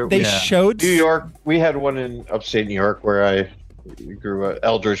better. They showed New York. We had one in upstate New York where I grew up,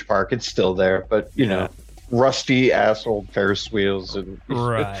 Eldridge Park. It's still there, but you know, rusty ass old Ferris wheels and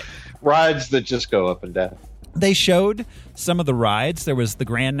rides that just go up and down. They showed some of the rides. There was the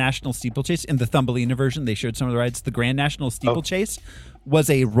Grand National Steeplechase. In the Thumbelina version, they showed some of the rides. The Grand National Steeplechase was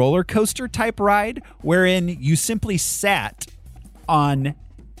a roller coaster type ride wherein you simply sat on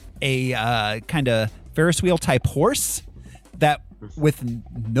a kind of Ferris wheel type horse that with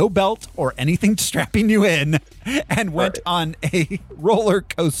no belt or anything strapping you in and went on a roller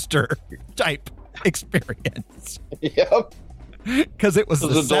coaster type experience. Yep. Because it was the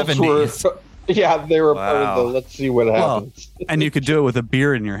Those adults 70s. They were part of the let's see what happens. And you could do it with a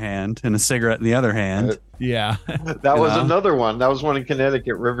beer in your hand and a cigarette in the other hand. Yeah. That was another one. That was one in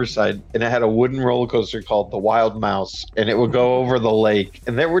Connecticut, Riverside, and it had a wooden roller coaster called the Wild Mouse, and it would go over the lake.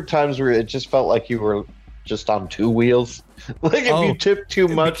 And there were times where it just felt like you were just on two wheels. Like if you tipped too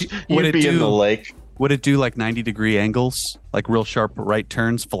much, you'd be in the lake. Would it do like 90-degree angles, like real sharp right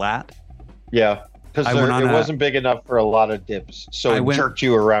turns flat? Yeah. Because it wasn't big enough for a lot of dips, so it jerked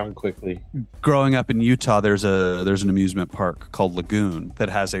you around quickly. Growing up in Utah, there's an amusement park called Lagoon that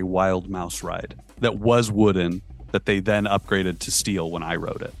has a Wild Mouse ride that was wooden that they then upgraded to steel when I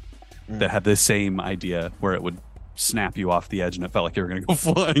rode it. That had the same idea where it would snap you off the edge and it felt like you were going to go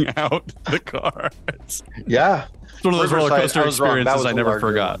flying out the car. It's one of those roller coaster experiences I never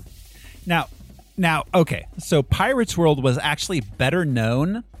forgot. Now, okay, so Pirates World was actually better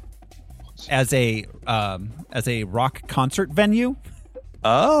known as a rock concert venue.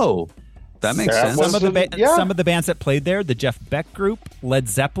 Oh, that makes sense. Some of the bands that played there: the Jeff Beck Group, Led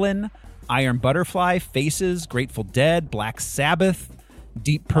Zeppelin, Iron Butterfly, Faces, Grateful Dead, Black Sabbath,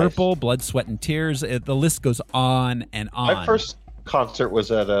 Deep Purple, Blood, Sweat and Tears. The list goes on and on. My first concert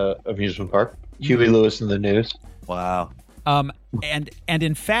was at a amusement park. Huey Lewis and the News. Wow. And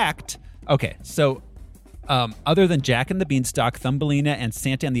in fact, okay, so. Other than Jack and the Beanstalk, Thumbelina, and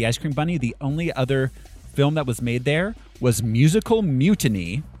Santa and the Ice Cream Bunny, the only other film that was made there was Musical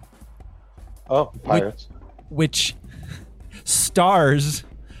Mutiny. Oh, Pirates. Which stars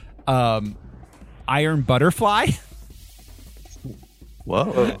Iron Butterfly.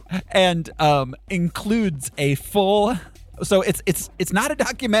 Whoa. And includes a full... So it's not a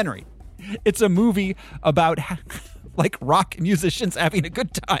documentary. It's a movie about like rock musicians having a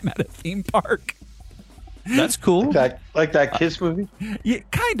good time at a theme park. That's cool. Like that Kiss movie? Yeah,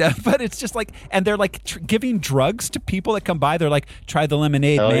 kind of, but it's just like, and they're like giving drugs to people that come by. They're like, try the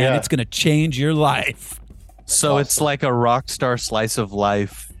lemonade, man. Yeah. It's going to change your life. So it's like a rock star slice of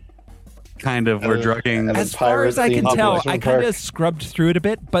life, kind of. We're drugging. As far as I can tell, I kind of scrubbed through it a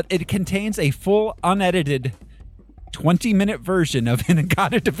bit, but it contains a full, unedited 20-minute version of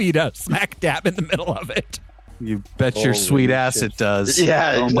In-A-Gadda-Da-Vida smack dab in the middle of it. You bet your sweet ass it does.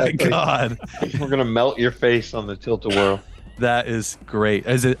 Yeah, oh my God. We're gonna melt your face on the tilt-a-whirl. That is great.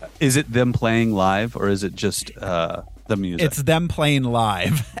 Is it them playing live or is it just the music? It's them playing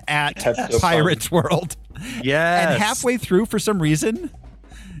live at Pirates World. Yes. And halfway through, for some reason,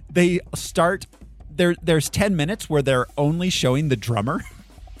 they start. There's 10 minutes where they're only showing the drummer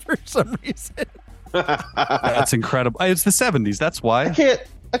for some reason. That's incredible. It's the 70s. That's why.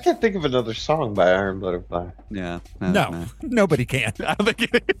 I can't think of another song by Iron Butterfly. Yeah. No, nobody can.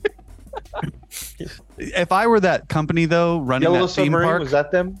 If I were that company, though, running Yellow that theme Submarine, park, was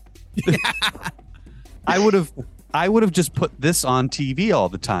that them? I would have just put this on TV all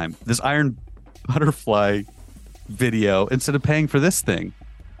the time. This Iron Butterfly video instead of paying for this thing.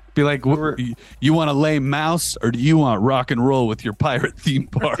 Be like, you want a lame mouse or do you want rock and roll with your pirate theme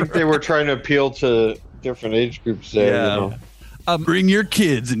park? I think they were trying to appeal to different age groups there. Yeah. You know? Bring your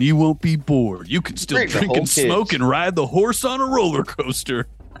kids and you won't be bored. You can still drink and smoke and ride the horse on a roller coaster.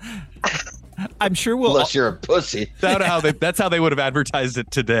 I'm sure we'll. Unless you're a pussy. That's how they would have advertised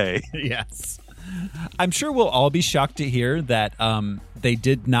it today. Yes. I'm sure we'll all be shocked to hear that they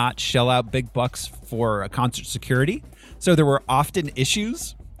did not shell out big bucks for concert security. So there were often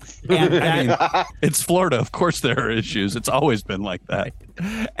issues. And I mean, it's Florida. Of course there are issues. It's always been like that.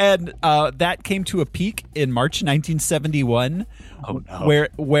 And that came to a peak in March 1971,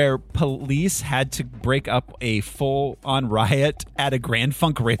 where police had to break up a full-on riot at a Grand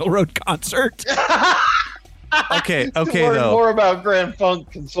Funk Railroad concert. Okay. To learn more about Grand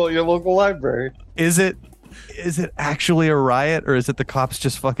Funk, consult your local library. Is it actually a riot, or is it the cops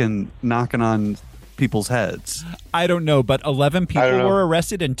just fucking knocking on people's heads? I don't know, but 11 people were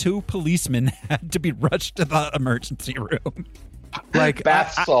arrested and 2 policemen had to be rushed to the emergency room. Like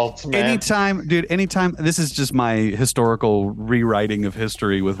bath salts, man. Anytime, this is just my historical rewriting of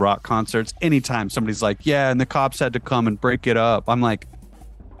history with rock concerts. Anytime somebody's like, yeah, and the cops had to come and break it up. I'm like,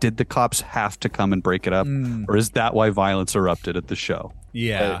 did the cops have to come and break it up? Or is that why violence erupted at the show?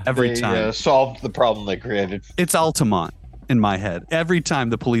 Yeah. Every time. Solved the problem they created. It's Altamont in my head. Every time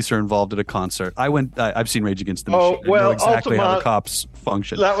the police are involved at a concert, I've seen Rage Against the Machine. I know exactly how the cops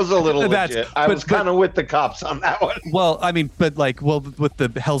function. That was a little legit. I was kind of with the cops on that one. Well, I mean, with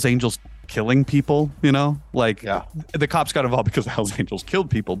the Hells Angels killing people, the cops got involved because the Hells Angels killed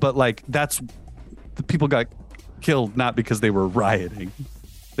people. But like, the people got killed not because they were rioting.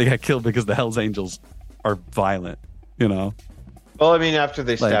 They got killed because the Hells Angels are violent, you know? Well, I mean, after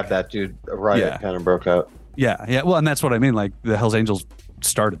they stabbed that dude, a riot kind of broke out. Yeah. Well, and that's what I mean. Like, the Hells Angels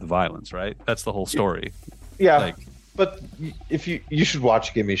started the violence, right? That's the whole story. Yeah. Like, but if you should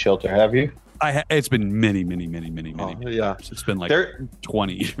watch Gimme Shelter, have you? It's been many yeah. years. It's been like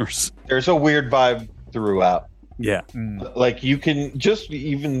 20 years. There's a weird vibe throughout. Yeah. Like, you can just,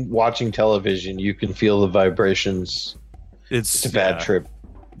 even watching television, you can feel the vibrations. It's a bad trip.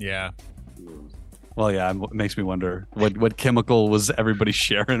 Yeah. Well, yeah, it makes me wonder what chemical was everybody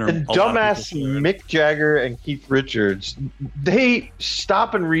sharing? Or and dumbass Mick Jagger and Keith Richards, they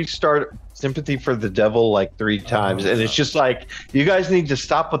stop and restart Sympathy for the Devil like 3 times. And it's just like, you guys need to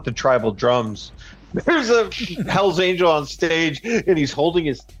stop with the tribal drums. There's a Hell's Angel on stage, and he's holding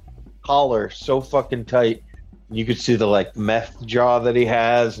his collar so fucking tight. You could see the like meth jaw that he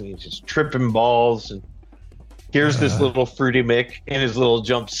has, and he's just tripping balls. And here's this little fruity Mick in his little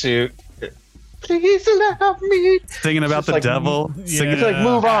jumpsuit. Please allow me. Singing about the devil. Singing like,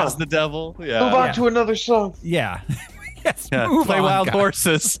 move on. As the devil. Yeah. Move on to another song. Yeah. Yes. Yeah. Move play on, Wild guys.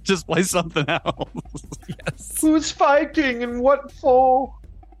 Horses. Just play something else. Yes. Who's fighting and what for?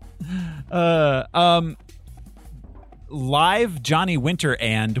 Live Johnny Winter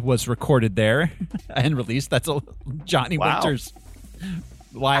and was recorded there and released. That's a Johnny Winter's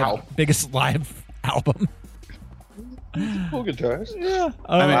biggest live album. Cool guitars. Yeah.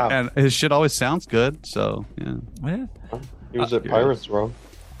 I mean, and his shit always sounds good. So yeah. He was at Pirates Row.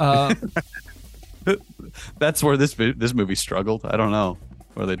 That's where this movie struggled. I don't know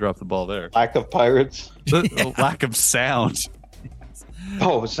where they dropped the ball there. Lack of pirates. The lack of sound.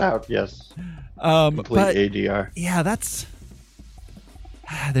 Oh, sound. Yes. Complete but, ADR. Yeah, that's.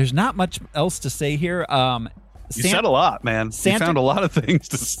 There's not much else to say here. You said a lot, man. You found a lot of things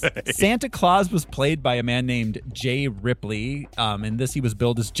to say. Santa Claus was played by a man named Jay Ripley. In this, he was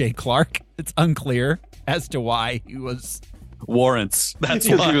billed as Jay Clark. It's unclear as to why he was. Warrants. That's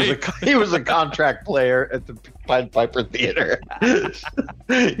why. He was a contract player at the Pied Piper Theater.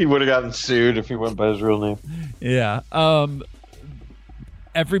 He would have gotten sued if he went by his real name. Yeah.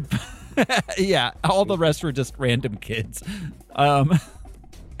 Yeah. All the rest were just random kids.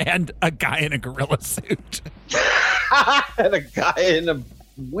 And a guy in a gorilla suit. And a guy in a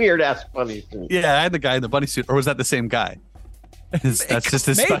weird ass bunny suit. Yeah, I had the guy in the bunny suit. Or was that the same guy? That's just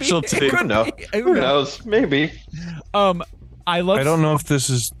his specialty. Who knows? Maybe. I don't know if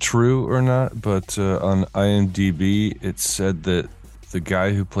this is true or not, but on IMDb it said that the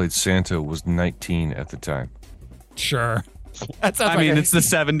guy who played Santa was 19 at the time. Sure. I mean, it's the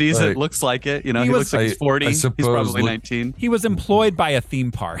 70s. Like, it looks like it. You know, he looks like he's 40. He's probably 19. He was employed by a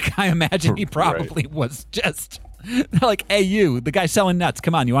theme park. I imagine he probably was just like, hey, you, the guy selling nuts.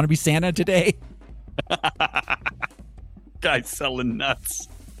 Come on, you want to be Santa today? Guy selling nuts.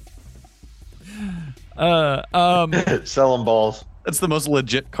 Selling balls. That's the most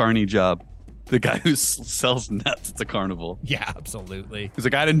legit carny job. The guy who sells nuts at the carnival. Yeah, absolutely. He's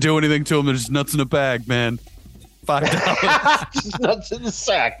like, I didn't do anything to him. There's nuts in a bag, man. $5. Nuts in the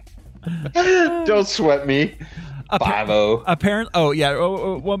sack. Don't sweat me. 5-0.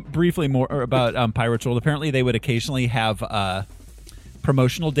 Apparently, briefly more about Pirates World. Apparently, they would occasionally have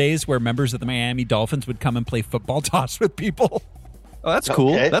promotional days where members of the Miami Dolphins would come and play football toss with people. Oh, that's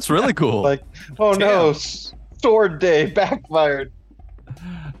cool. Okay. That's really cool. Like, oh no, sword day backfired.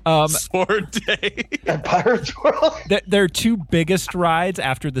 Sword day at Pirates World. Their 2 biggest rides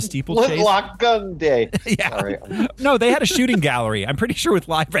after the steeplechase. Lock gun day. Yeah. Sorry. No, they had a shooting gallery. I'm pretty sure with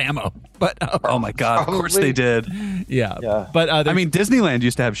live ammo. But oh my god, of course they did. Yeah. But I mean, Disneyland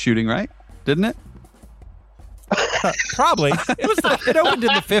used to have shooting, right? Didn't it? Probably. It opened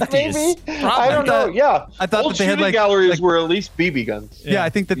in the 50s. Maybe. Probably. I don't know. Yeah. I thought Old that they had shooting galleries were at least BB guns. Yeah, I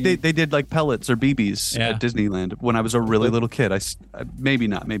think that they did like pellets or BBs at Disneyland when I was a really little kid. I maybe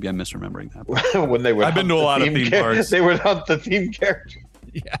not. Maybe I'm misremembering that. When they would I've been to a lot of theme parks. They would hunt the theme character.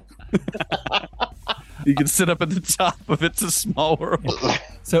 Yeah. You can sit up at the top of It's a Small World.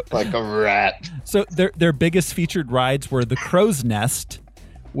 So like a rat. So their biggest featured rides were the Crow's Nest,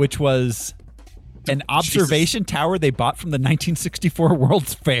 which was an observation tower they bought from the 1964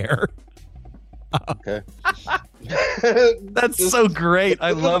 World's Fair. Okay. That's so great.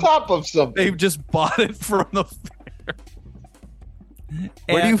 I love the top of something. They've just bought it from the fair.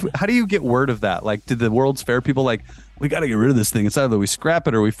 How do you get word of that? Like, did the World's Fair people like, we got to get rid of this thing. It's either we scrap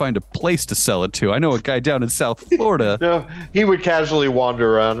it or we find a place to sell it to. I know a guy down in South Florida. No, he would casually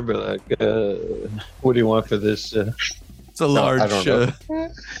wander around and be like, what do you want for this? It's a large... I don't know.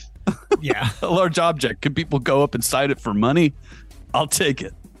 Yeah. A large object. Can people go up inside it for money? I'll take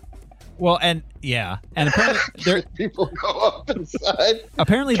it. Well, and Yeah, and apparently there people go up inside.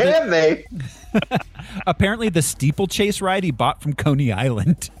 Apparently, they? Apparently, the steeplechase ride he bought from Coney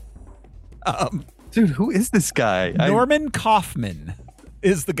Island. Dude, who is this guy? Norman Kaufman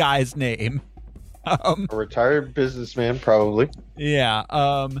is the guy's name. A retired businessman, probably. Yeah.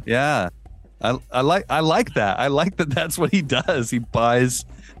 Yeah. I like that. I like that. That's what he does. He buys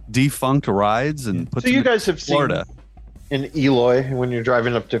defunct rides and puts. So you them guys in have Florida. seen in Eloy when you're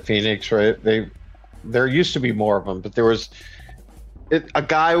driving up to Phoenix, right? There used to be more of them, but there was a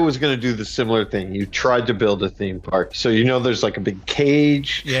guy who was going to do the similar thing. You tried to build a theme park, so there's like a big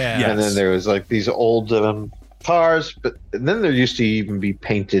cage, and then there was like these old cars, and then there used to even be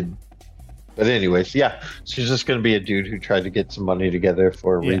painted. But anyways, so it's just going to be a dude who tried to get some money together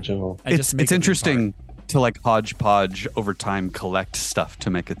for a regional. It's interesting to like hodgepodge over time collect stuff to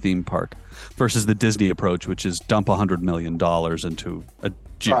make a theme park versus the Disney approach, which is dump $100 million into a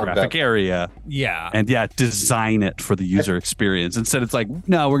geographic area. Yeah. And design it for the user experience. Instead, it's like,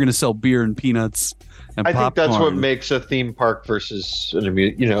 no, we're going to sell beer and peanuts and popcorn. I think that's what makes a theme park versus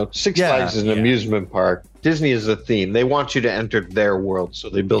an Six Flags is an amusement park. Disney is a theme. They want you to enter their world, so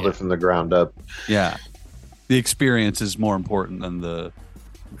they build it from the ground up. Yeah. The experience is more important than the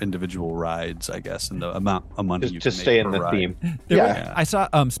individual rides, I guess, and the amount of money you can stay make in per the ride. theme. I saw,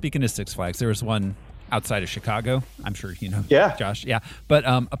 speaking of Six Flags, there was one outside of Chicago. I'm sure you know, Josh. Yeah. But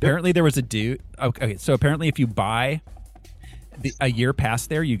apparently there was a dude. Okay, so apparently if you buy a year pass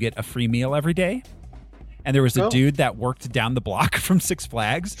there, you get a free meal every day. And there was a dude that worked down the block from Six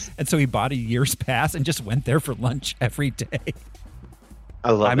Flags, and so he bought a year's pass and just went there for lunch every day.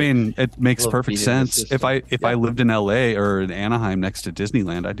 I mean, it makes perfect sense. If I lived in LA or in Anaheim next to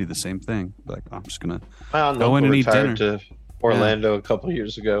Disneyland, I'd do the same thing. Like, I'm just gonna go in and eat dinner. To Orlando a couple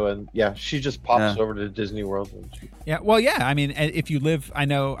years ago, and she just pops over to Disney World. I mean, if you live, I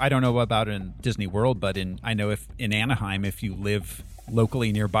don't know about in Disney World, but I know if in Anaheim, if you live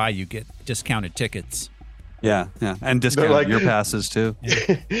locally nearby, you get discounted tickets. Yeah, and discounted year passes too.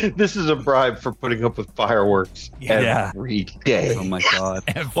 This is a bribe for putting up with fireworks every day. Oh my god!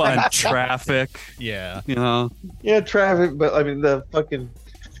 And traffic. Yeah, traffic. But I mean,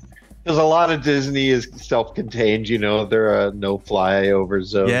 there's a lot of Disney is self-contained. They're a no flyover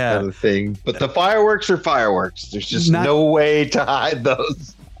zone kind of thing. But the fireworks are fireworks. There's just no way to hide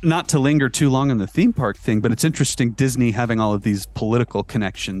those. Not to linger too long on the theme park thing, but it's interesting Disney having all of these political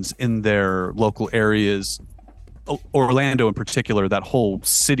connections in their local areas. Orlando in particular, that whole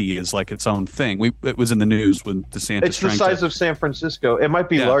city is like its own thing. It was in the news when DeSantis. It's the size of San Francisco. It might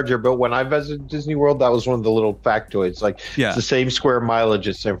be larger, but when I visited Disney World, that was one of the little factoids. Like it's the same square mileage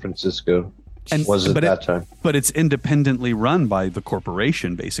as San Francisco. That time. But it's independently run by the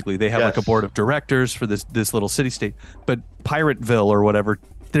corporation. Basically, they have like a board of directors for this little city state. But Pirateville or whatever,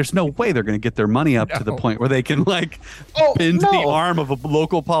 there's no way they're going to get their money up to the point where they can bend the arm of a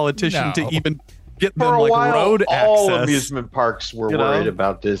local politician to even get them road access. All amusement parks were worried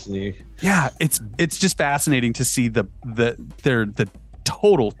about Disney. Yeah, it's just fascinating to see the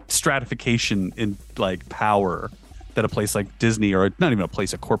total stratification in power that a place like Disney, or not even a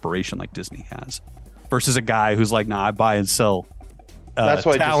place, a corporation like Disney has, versus a guy who's like, nah, I buy and sell that's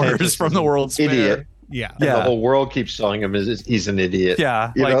why towers from the World's idiot. Fair. Yeah. And the whole world keeps telling him he's an idiot.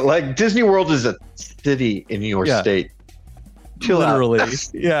 Yeah. Disney World is a city in your state. Literally.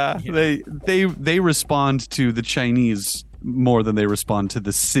 Yeah. They respond to the Chinese more than they respond to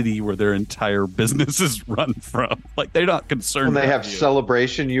the city where their entire business is run from. They're not concerned. And they have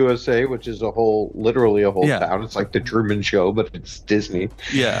Celebration USA, which is literally a whole town. It's like the Truman Show, but it's Disney.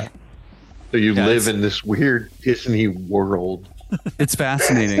 Yeah. So you live in this weird Disney world. It's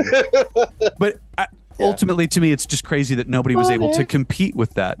fascinating. But ultimately, to me, it's just crazy that nobody was able to compete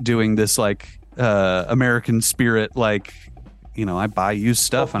with that, doing this American spirit, I buy used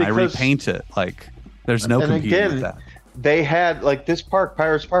stuff and I repaint it. There's no competing with that. They had this park,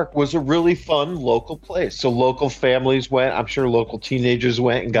 Pirates Park, was a really fun local place. So local families went. I'm sure local teenagers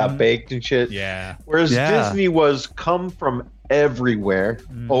went and got baked and shit. Yeah. Whereas Disney was come from everywhere,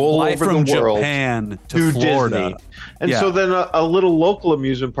 all over the world, Japan to Florida. Disney. And so then a little local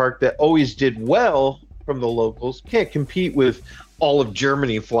amusement park that always did well from the locals can't compete with all of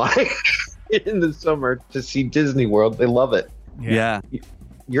Germany flying in the summer to see Disney World. They love it. Yeah.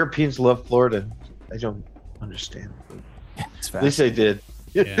 Europeans love Florida. I don't understand. At least they did.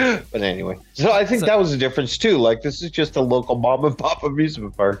 Yeah. But anyway, so I think that was a difference too. This is just a local mom and pop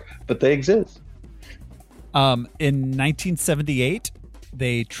amusement park, but they exist. In 1978,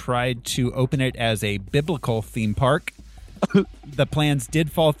 they tried to open it as a biblical theme park. The plans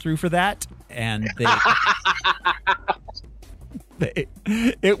did fall through for that, and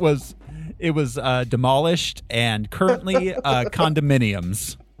it was It was demolished and currently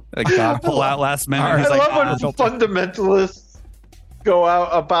condominiums. Like God pull out last minute. I He's like, love when fundamentalists go out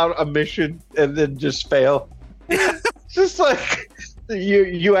about a mission and then just fail. Just like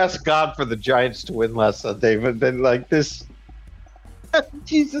you ask God for the Giants to win last Sunday, but then like this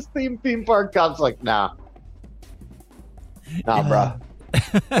Jesus theme park, God's like, nah, bruh,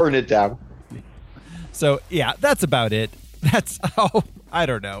 burn it down. So yeah, that's about it. That's I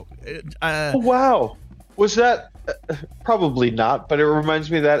don't know. Oh, wow, was that probably not? But it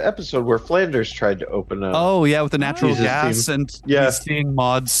reminds me of that episode where Flanders tried to open up. oh yeah, with the natural Jesus gas theme. and Yeah. he's seeing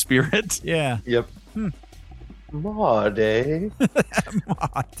Maud's spirit. Yeah. Yep. Maud, eh?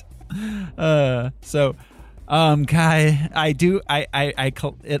 Maud. So, Kai,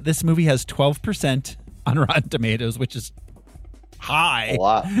 this movie has 12% on Rotten Tomatoes, which is high. A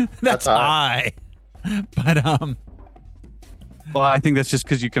lot. That's high. But Well, I think that's just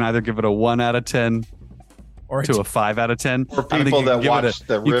because you can either give it a 1 out of 10 or to a 5 out of 10. For I don't think people you can that give it watch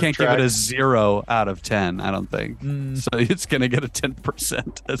the you riff can't give it a track. 0 out of 10. I don't think so. It's gonna get a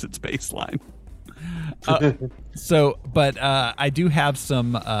 10% as its baseline. But I do have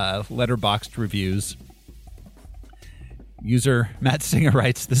some letterboxed reviews. User Matt Singer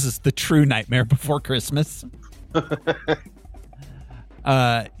writes, "This is the true Nightmare Before Christmas."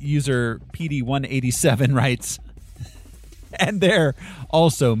 User PD187 writes, "And there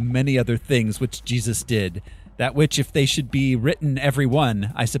also many other things which Jesus did, that which if they should be written every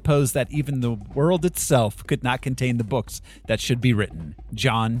one, I suppose that even the world itself could not contain the books that should be written."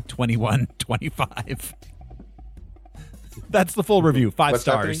 John 21:25. That's the full review. 5 What's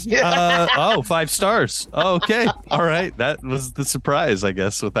stars. happening? 5 stars. Oh, okay. All right. That was the surprise, I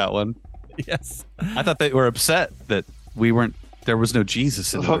guess, with that one. Yes. I thought they were upset that there was no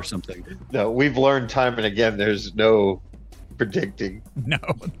Jesus in it or something. No, we've learned time and again there's no predicting. No,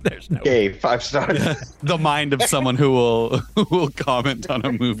 there's no. Okay, 5 stars. The mind of someone who will comment on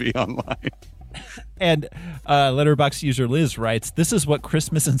a movie online. And Letterboxd user Liz writes, "This is what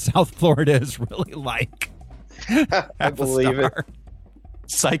Christmas in South Florida is really like." I believe it.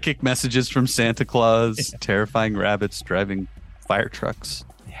 Psychic messages from Santa Claus, terrifying rabbits driving fire trucks.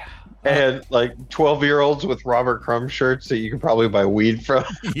 And like 12-year-olds with Robert Crumb shirts that you can probably buy weed from.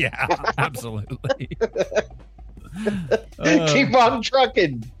 Yeah, absolutely. Keep on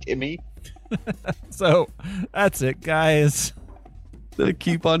trucking, Timmy. So that's it, guys. The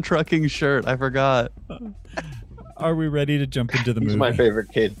Keep on Trucking shirt. I forgot. Are we ready to jump into the He's movie? my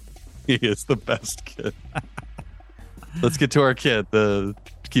favorite kid. He is the best kid. Let's get to our kid, the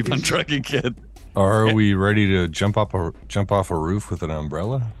Keep on Trucking kid. Are we ready to jump off a roof with an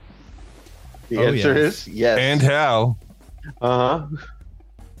umbrella? The answer is yes. And how?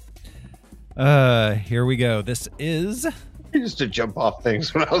 Here we go. This is. I used to jump off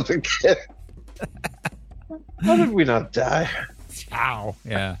things when I was a kid. How did we not die? Ow.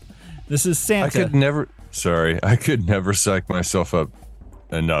 Yeah. This is Santa. I could never psych myself up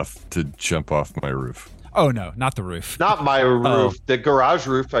enough to jump off my roof. Oh, no, not the roof. Not my roof. The garage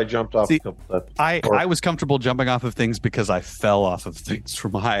roof I jumped off. See, a couple times. I was comfortable jumping off of things because I fell off of things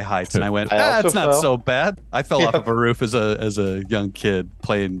from high heights, and I went, I also "It's not fell. so bad." I fell off of a roof as a young kid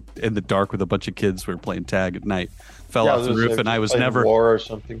playing in the dark with a bunch of kids who were playing tag at night. Fell off the roof, and I was never war or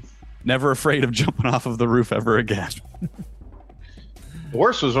something. never afraid of jumping off of the roof ever again. The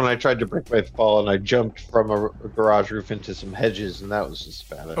worst was when I tried to break my fall and I jumped from a garage roof into some hedges, and that was just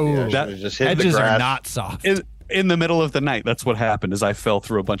bad. I should have just hit the hedges grass. are not soft. In the middle of the night, that's what happened. Is I fell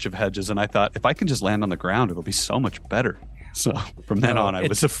through a bunch of hedges, and I thought if I can just land on the ground, it'll be so much better. So from then on, I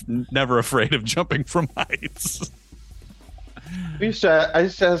was never afraid of jumping from heights. I used to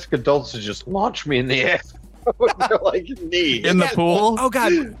ask adults to just launch me in the air. They're like knee In the pool? Oh,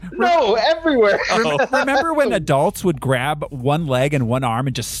 God. No, everywhere. Remember when adults would grab one leg and one arm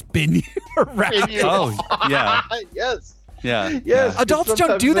and just spin you around? Oh, yeah. Yes. Yeah. Yes. Adults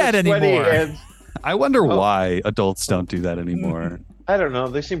don't do that anymore. I wonder why adults don't do that anymore. I don't know.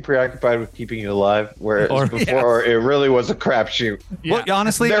 They seem preoccupied with keeping you alive, whereas before it really was a crapshoot. Well,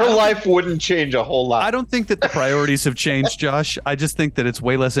 honestly, their life wouldn't change a whole lot. I don't think that the priorities have changed, Josh. I just think that it's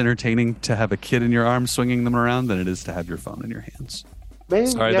way less entertaining to have a kid in your arms swinging them around than it is to have your phone in your hands. Maybe,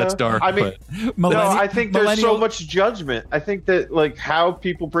 Sorry, that's dark. I mean, but no, I think there's so much judgment. I think that like how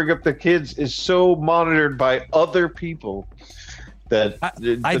people bring up their kids is so monitored by other people that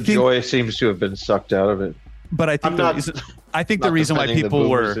the joy seems to have been sucked out of it. But I think the reason why people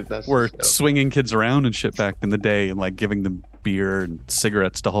were swinging kids around and shit back in the day and like giving them beer and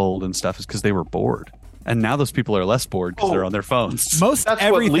cigarettes to hold and stuff is because they were bored. And now those people are less bored because they're on their phones. That's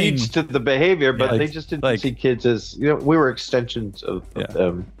what leads to the behavior, but they just didn't see kids as we were extensions of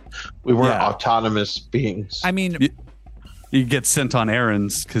them. We weren't Yeah. autonomous beings. I mean, You get sent on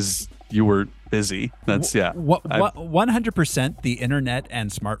errands because you were busy. That's 100% the internet and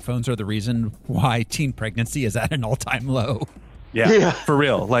smartphones are the reason why teen pregnancy is at an all-time low. Yeah, for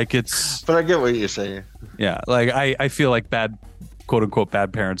real. Like it's. But I get what you're saying. Yeah, like I feel like bad, quote unquote,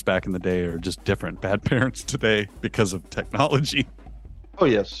 bad parents back in the day are just different bad parents today because of technology. Oh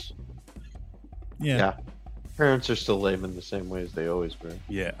yes. Yeah. Parents are still lame in the same way as they always were.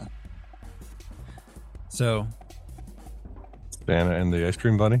 Yeah. So, Santa and the Ice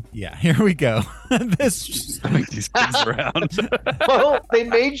Cream Bunny. yeah, here we go. This Just make these kids around. Well, they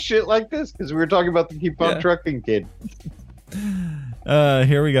made shit like this because we were talking about the Keep On Trucking kid.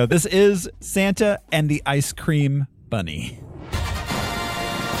 here we go. This is Santa and the Ice Cream Bunny.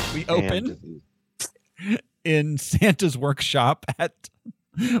 We open in Santa's workshop at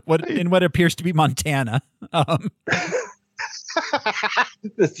what appears to be Montana.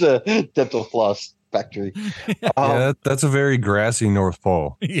 It's a dental floss factory. That's a very grassy North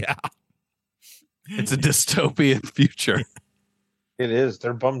Pole. Yeah. It's a dystopian future. It is.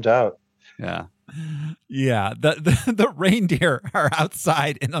 They're bummed out. Yeah. Yeah. The reindeer are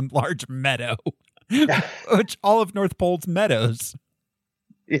outside in a large meadow, which all of North Pole's meadows.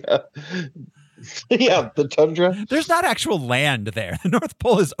 Yeah. Yeah, the tundra. There's not actual land there. The North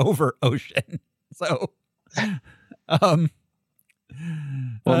Pole is over ocean. So, Well,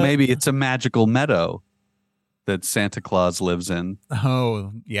 maybe it's a magical meadow that Santa Claus lives in.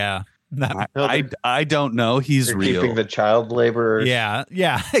 Oh, yeah. I don't know. He's They're real. keeping the child laborers. Yeah,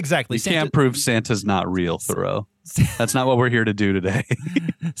 exactly. You can't prove Santa's not real, Thoreau. That's not what we're here to do today.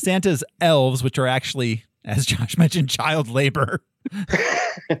 Santa's elves, which are actually, as Josh mentioned, child labor,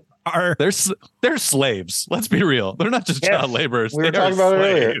 are they're slaves. Let's be real. They're not just child laborers. We were They are talking about it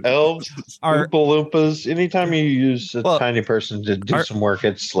earlier. slaves. Elves, Oompa Loompas. Anytime you use a tiny person to do some work,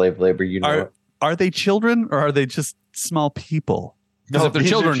 it's slave labor. You know it. Are they children or are they just small people? Because No, if they're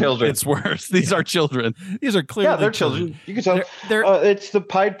these are children, children. it's worse. These are children. These are clearly Yeah, they're children. You can tell. It's the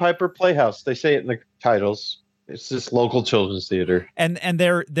Pied Piper Playhouse. They say it in the titles. It's this local children's theater. and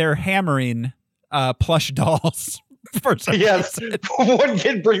they're hammering plush dolls for some Yes. reason. One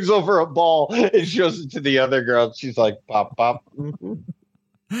kid brings over a ball and shows it to the other girl. And she's like, pop, pop.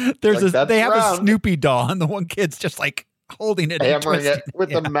 There's Like, they have that's a Snoopy doll, and the one kid's just like holding it, and hammering twisting it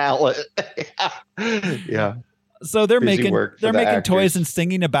with a mallet. Yeah. So they're Busy making work for the making actors. toys and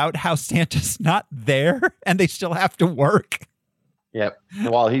singing about how Santa's not there, and they still have to work. Yep.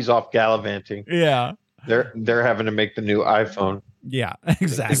 While he's off gallivanting, Yeah, they're having to make the new iPhone. yeah,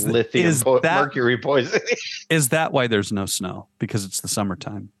 exactly. Lithium mercury poisoning. Is that why there's no snow? Because it's the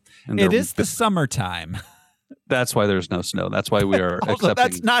summertime. And It they're- is the summertime. That's why there's no snow. That's why we are Also, accepting.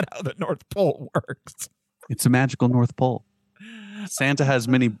 that's not how the North Pole works. It's a magical North Pole. Santa has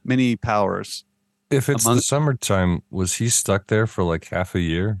many powers. If it's the summertime, was he stuck there for like half a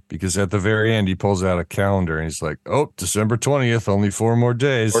year? Because at the very end, he pulls out a calendar and he's like, "Oh, December 20th, only 4 more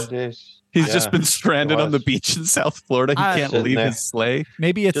days." 4 days. He's just been stranded on the beach in South Florida. He can't sitting leave there. his sleigh.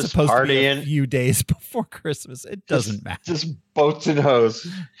 Maybe it's Just supposed to be a partying. few days before Christmas. It doesn't matter. Just boats and hose.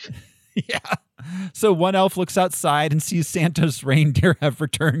 Yeah. So one elf looks outside and sees Santa's reindeer have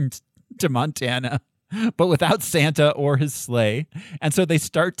returned to Montana, but without Santa or his sleigh. And so they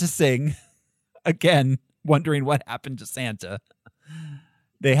start to sing again, wondering what happened to Santa.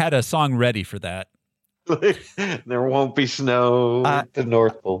 They had a song ready for that. There won't be snow at the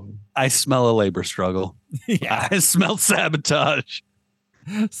North Pole. I smell a labor struggle. Yeah. I smell sabotage.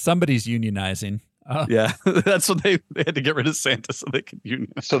 Somebody's unionizing. Yeah, that's what they had to get rid of Santa so they could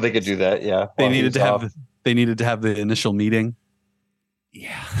unionize. So they could do that. Yeah. They while needed he's to off. have they needed to have the initial meeting.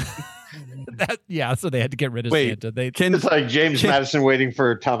 So they had to get rid of Wait, Santa. They It's like James Madison waiting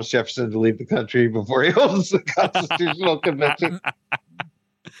for Thomas Jefferson to leave the country before he holds the Constitutional Convention.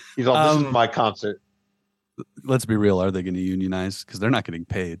 He's all, this is my concert. Let's be real. Are they going to unionize? Because they're not getting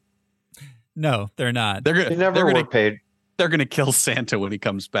paid. No, they're not. They're They never they're were gonna, paid. They're going to kill Santa when he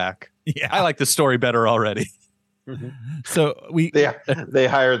comes back. Yeah. I like the story better already. So They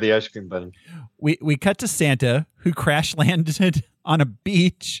hire the ice cream bunny. we cut to Santa, who crash landed on a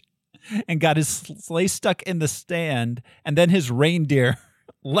beach and got his sleigh stuck in the stand, and then his reindeer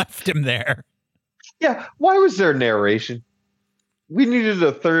left him there. Yeah. Why was there narration? We needed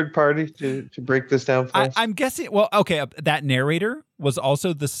a third party to break this down for us. I'm guessing. Well, okay, that narrator was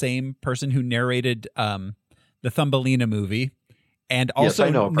also the same person who narrated the Thumbelina movie, and Yes, I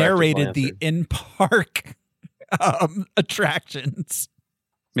know also a practical narrated the answer. in-park attractions.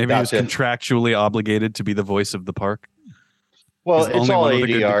 Maybe he was Gotcha. contractually obligated to be the voice of the park. Well, He's the it's only all one with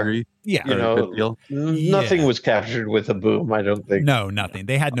a good ADR. degree. Yeah. You Or a know, good deal. nothing Yeah. was captured with a boom, I don't think. No, nothing.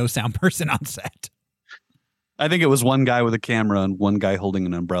 They had no sound person on set. I think it was one guy with a camera and one guy holding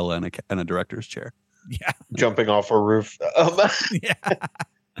an umbrella and a director's chair. Yeah. Jumping off a roof. Yeah.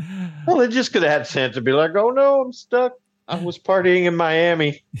 Well, they just could have had Santa be like, "Oh no, I'm stuck. I was partying in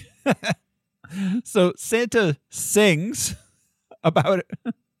Miami." So Santa sings about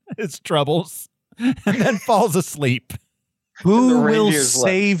his troubles and then falls asleep. Who the will reindeer's left.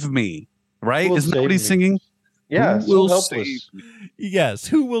 save me? Right? Who will Isn't that what save he's me? singing? Yeah, Who so will helpless. save me? Yes.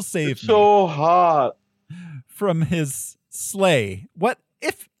 Who will save It's me so hot. from his sleigh? What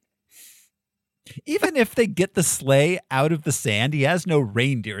if, even if they get the sleigh out of the sand, he has no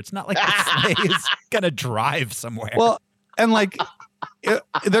reindeer. It's not like the sleigh is going to drive somewhere. Well, and like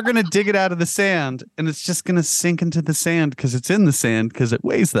they're going to dig it out of the sand and it's just going to sink into the sand because it's in the sand because it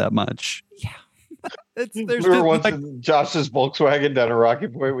weighs that much. there's We were just, once like, in Josh's Volkswagen down at Rocky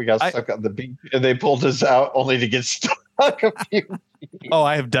Point. We got stuck on the beach, and they pulled us out only to get stuck a few. Oh,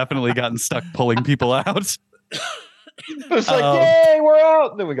 I have definitely gotten stuck pulling people out. It was like, "Yay, we're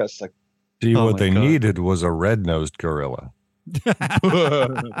out!" And then we got stuck. See, Oh what my they God. needed was a red-nosed gorilla.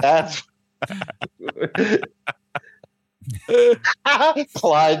 That's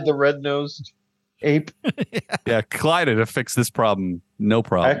Clyde, the red-nosed ape. Yeah, Clyde had to fix this problem. No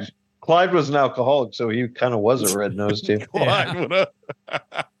problem. Actually, Clyde was an alcoholic, so he kind of was a red-nosed ape.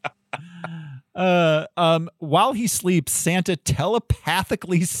 While he sleeps, Santa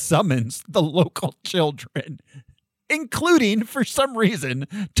telepathically summons the local children, including, for some reason,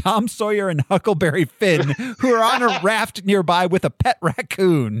 Tom Sawyer and Huckleberry Finn, who are on a raft nearby with a pet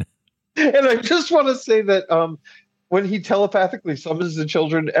raccoon. And I just want to say that when he telepathically summons the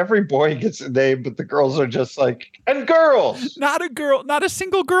children, every boy gets a name, but the girls are just like, and girls. Not a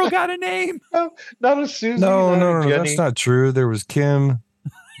single girl got a name. Not a Susie. No, not a no, Jenny. that's not true. There was Kim.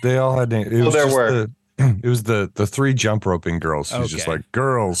 They all had names. It was there just were. It was the three jump roping girls. She's just Okay. like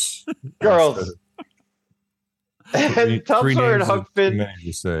girls. Girls. And Tom Three Sawyer and names Huck is Finn, too many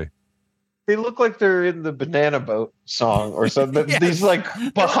to say. they look like they're in the Banana Boat song or something. Yes. These like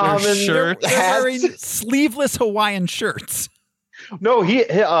Bahamian shirts. They're wearing hats. sleeveless Hawaiian shirts. No,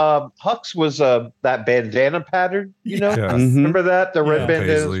 Huck's was that bandana pattern, you know? Yeah. Mhm. Remember that? The red Yeah.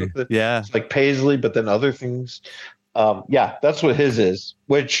 bandanas Paisley. with the Yeah. it's like paisley, but then other things. Yeah, that's what his is,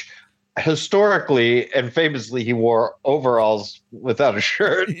 which historically and famously he wore overalls without a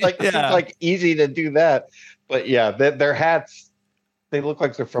shirt. Like it's Yeah. like easy to do that. But yeah, their hats, they look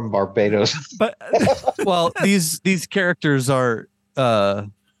like they're from Barbados. But Well, these characters are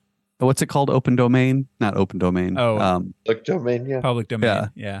what's it called? Open domain? Not open domain. Oh. Like domain, yeah. public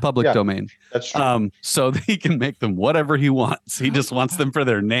domain. Yeah. Public Yeah. domain. That's true. So he can make them whatever he wants. He just wants them for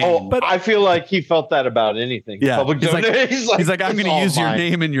their name. Oh, but I feel like he felt that about anything. Yeah. Public He's like- domain. He's like, I'm "It's going to all use your mine.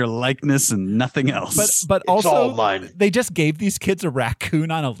 name and your likeness and nothing else. But It's all also, mine." they just gave these kids a raccoon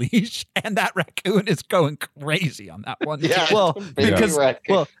on a leash, and that raccoon is going crazy on that one. Yeah. well, Baby because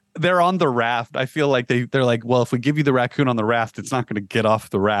raccoon. well, they're on the raft. I feel like they're like, well, if we give you the raccoon on the raft, it's not going to get off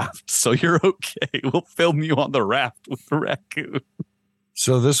the raft, so you're okay. We'll film you on the raft with the raccoon.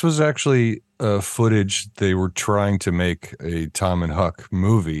 So this was actually footage. They were trying to make a Tom and Huck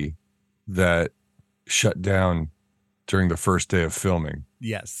movie that shut down during the first day of filming.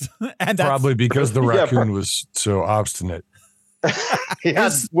 Yes, and that's, Probably because the Yeah, raccoon was so obstinate.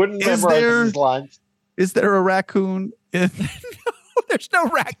 Wouldn't is memorize there- his lines. Is there a raccoon in there's no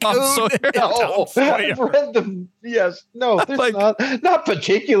raccoon. Tom Sawyer? in Tom No, Sawyer. I've read them. Yes, no, there's Like- not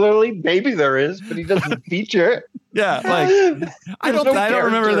particularly. Maybe there is, but he doesn't feature. Yeah, like I don't There's no I don't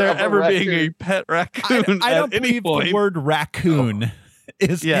remember character there of a ever being a raccoon. pet raccoon I don't at any believe point. the word raccoon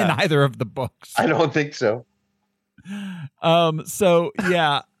is Yeah. in either of the books. I don't think so. So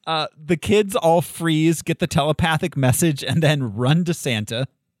yeah, the kids all freeze, get the telepathic message, and then run to Santa.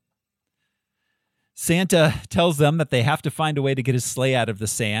 Santa tells them that they have to find a way to get his sleigh out of the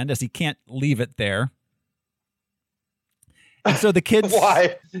sand, as he can't leave it there. And so the kids,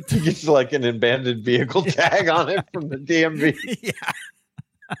 Why? He gets like an abandoned vehicle tag on it from the DMV.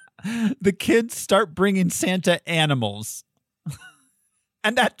 yeah, the kids start bringing Santa animals.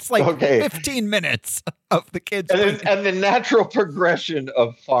 And that's like Okay. 15 minutes of the kids. And the natural progression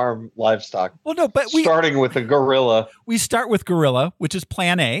of farm livestock, Well, no, but starting with a gorilla, we start with gorilla, which is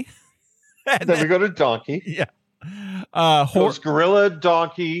plan A. And then we go to donkey. yeah. Goes gorilla,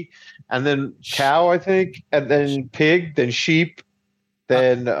 donkey, and then cow, I think, and then pig, then sheep,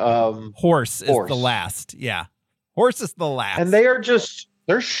 then horse is horse. the last. Yeah. Horse is the last. and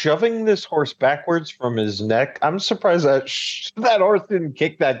they're shoving this horse backwards from his neck. I'm surprised that horse didn't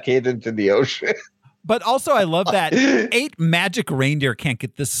kick that kid into the ocean. But also, I love that 8 magic reindeer can't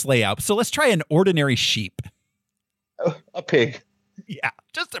get this sleigh out. So let's try an ordinary sheep. A pig. Yeah,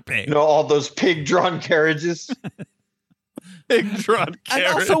 just a pig. You know, all those pig-drawn carriages. Pig-drawn carriage. And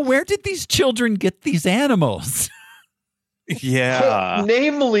also, where did these children get these animals? Yeah.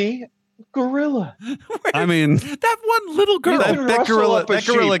 Namely, gorilla. I mean, that one little girl. That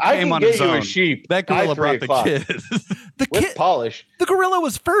gorilla came on his own. A sheep. That gorilla brought the kid. With polish. The gorilla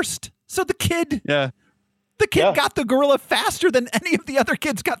was first. So the kid got the gorilla faster than any of the other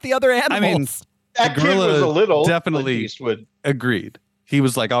kids got the other animals. I mean, that kid was a little. Definitely agreed. He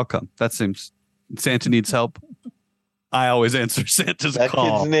was like, I'll come. That seems Santa needs help. I always answer Santa's call.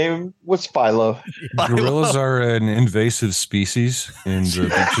 That kid's name was Philo. Gorillas are an invasive species in the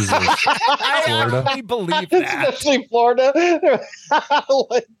beaches of Florida. I believe that. Especially Florida.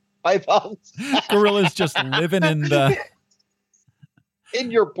 Like pythons. Gorillas just living in the... In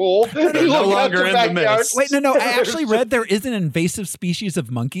your pool. They're no longer in the mist. Wait, no. I actually read there is an invasive species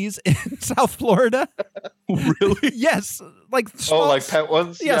of monkeys in South Florida. Really? Yes. Like small, like pet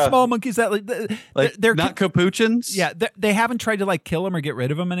ones? Yeah, small monkeys that they're not capuchins? Yeah, they haven't tried to like kill them or get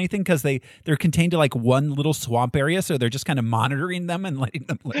rid of them or anything because they're contained to like one little swamp area, so they're just kind of monitoring them and letting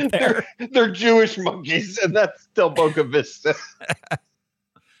them live there. They're Jewish monkeys, and that's still Boca Vista.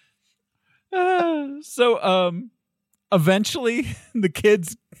 Eventually, the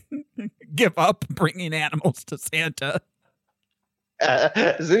kids give up bringing animals to Santa.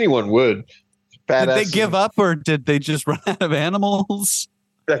 As anyone would. Did they give up, or did they just run out of animals?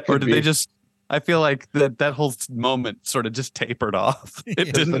 Or did they just... I feel like that whole moment sort of just tapered off.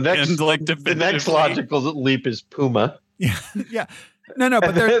 It didn't end like definitively. The next logical leap is Puma. Yeah. No,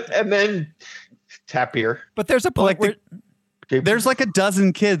 but there's... and then Tapir. But there's a point where... There's like a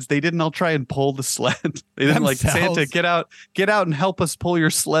dozen kids. They didn't all try and pull the sled. They didn't like, Santa, get out and help us pull your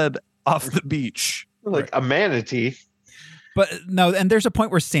sled off the beach. Like a manatee. But no, and there's a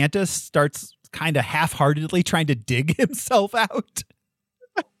point where Santa starts kind of half-heartedly trying to dig himself out.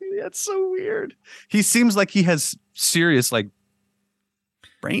 That's so weird. He seems like he has serious like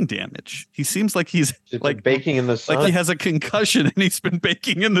brain damage. He seems like he's like baking in the sun. Like he has a concussion and he's been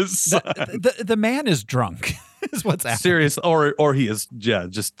baking in the sun. The man is drunk. Is what's happening. Serious, or he is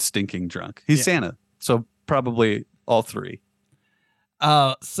just stinking drunk. He's Santa, so probably all three.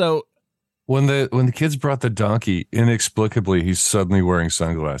 So when the kids brought the donkey, inexplicably he's suddenly wearing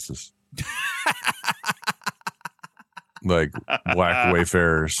sunglasses. Like black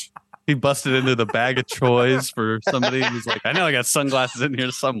wayfarers. He busted into the bag of toys for somebody who's like, I know I got sunglasses in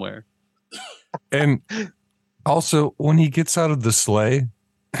here somewhere. And also, when he gets out of the sleigh,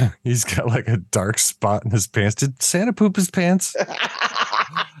 he's got like a dark spot in his pants. Did Santa poop his pants?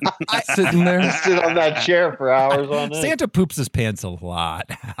 Sitting there, sit on that chair for hours on end. Santa poops his pants a lot.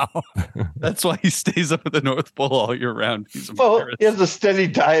 That's why he stays up at the North Pole all year round. He has a steady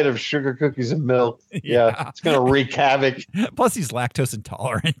diet of sugar cookies and milk. Yeah, it's gonna wreak havoc. Plus, he's lactose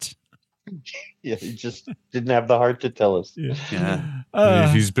intolerant. Yeah, he just didn't have the heart to tell us.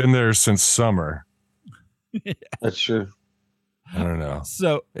 Yeah, he's been there since summer. Yeah. That's true. I don't know.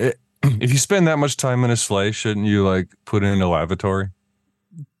 So, if you spend that much time in a sleigh, shouldn't you like put in a lavatory?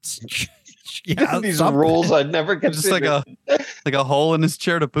 Yeah, these rules I'd never Just considered. like a hole in his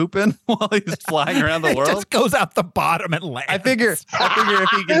chair to poop in while he's flying around the world. It just goes out the bottom and lands. I figure if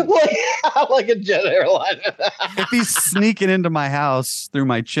he can, like a jet airline. If he's sneaking into my house through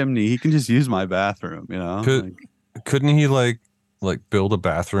my chimney, he can just use my bathroom. You know, couldn't he like build a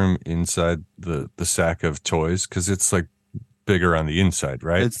bathroom inside the sack of toys? Because it's like bigger on the inside,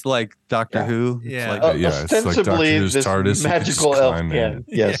 right? It's like Doctor Who. Yeah. It's like, it's like Doctor Who's this TARDIS. magical elf can.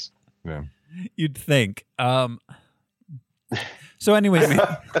 Yes. Yeah. You'd think. So anyway,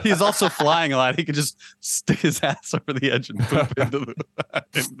 he's also flying a lot. He could just stick his ass over the edge and poop into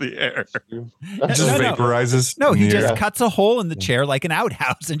the air. Just vaporizes. No, he just cuts a hole in the chair like an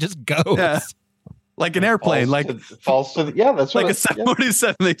outhouse and just goes. Yeah. Like an airplane. Falls to the, that's like a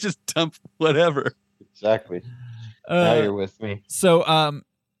 747. They just dump whatever. Exactly. Now you're with me. So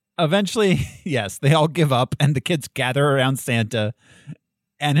eventually, yes, they all give up and the kids gather around Santa.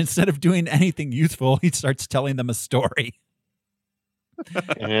 And instead of doing anything useful, he starts telling them a story.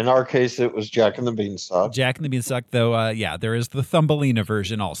 And in our case, it was Jack and the Beanstalk. Jack and the Beanstalk, though, there is the Thumbelina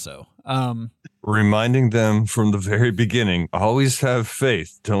version also. Reminding them from the very beginning, always have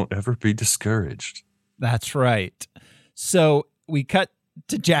faith. Don't ever be discouraged. That's right. So we cut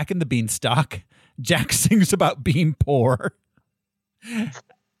to Jack and the Beanstalk. Jack sings about being poor.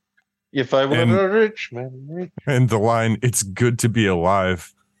 If I were a rich man. And the line, it's good to be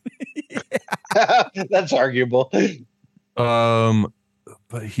alive. That's arguable.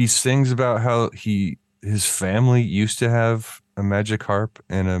 But he sings about how his family used to have a magic harp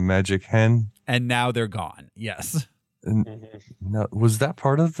and a magic hen. And now they're gone. Yes. And no, was that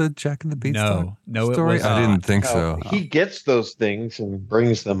part of the Jack and the Beanstalk No, story? it was I didn't think so. He gets those things and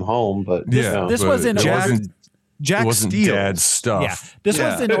brings them home, but this was in order. It wasn't steals. Dad's stuff. Yeah, this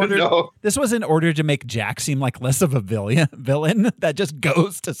was in order. This was in order to make Jack seem like less of a villain that just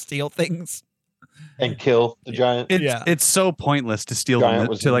goes to steal things and kill the giant. It's so pointless to steal Giant them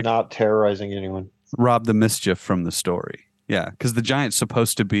was to like not terrorizing anyone. rob the mischief from the story. Yeah, because the giant's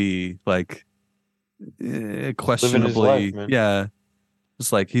supposed to be like questionably. life, man. Yeah,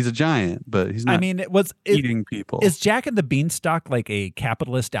 it's like he's a giant, but he's not. I mean, eating people. Is Jack and the Beanstalk like a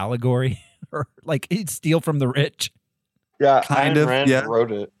capitalist allegory, or like he'd steal from the rich? Yeah, Kind Ayn of, Rand yeah.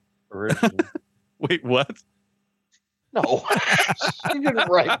 wrote it originally. Wait, what? No, she didn't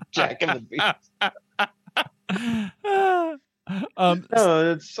write Jack and the Beans.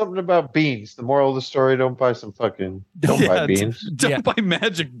 No, it's something about beans. The moral of the story: don't buy buy beans. Don't buy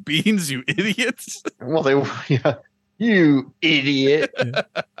magic beans, you idiots. Well, you idiot.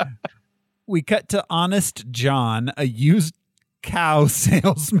 We cut to Honest John, a used cow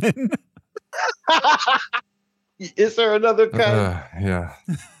salesman. Is there another kind? Yeah.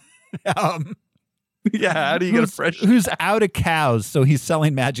 Yeah, how do you get a fresh? Who's out of cows, so he's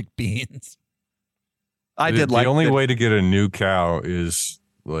selling magic beans. The only way to get a new cow is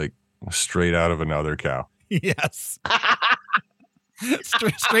like straight out of another cow. Yes.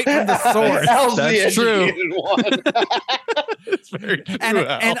 straight from the source. That's true. It's very true.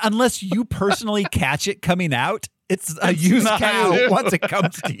 And unless you personally catch it coming out, it's a used cow once it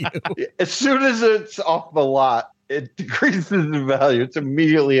comes to you. As soon as it's off the lot, it decreases in value. It's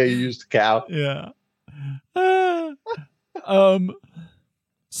immediately a used cow. Yeah.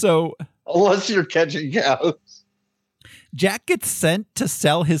 So unless you're catching cows, Jack gets sent to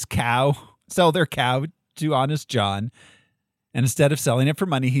sell their cow to Honest John. And instead of selling it for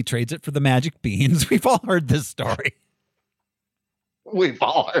money, he trades it for the magic beans. We've all heard this story. We've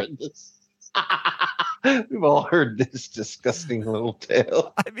all heard this. We've all heard this disgusting little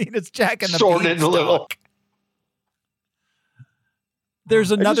tale. I mean, it's Jack and the Sordid Beanstalk. little.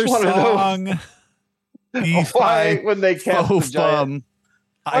 There's another song. Why, when they cast the giant,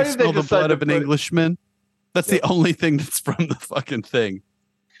 I smell the blood of an Englishman. That's the only thing that's from the fucking thing,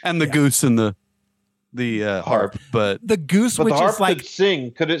 and the goose and the harp. But the goose, but which the harp is like could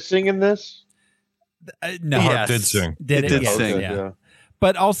sing. Could it sing in this? No, The harp did sing. Did it? Yes, sing. yeah.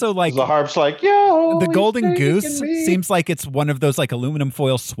 But also, like the harp's like, yo, the golden he's goose taking me. seems like it's one of those like aluminum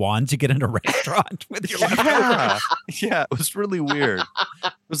foil swans you get in a restaurant with your leftovers. Yeah, it was really weird.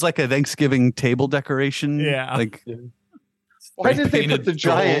 It was like a Thanksgiving table decoration. Yeah. Like Why did they put painted the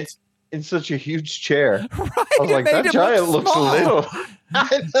giant gold. in such a huge chair? Right, I was it like, made that him giant look looks small.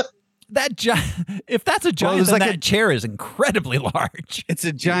 little. If that's a giant, was then like that chair is incredibly large. It's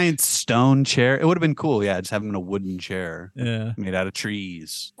a giant stone chair. It would have been cool, yeah, just having a wooden chair Yeah. made out of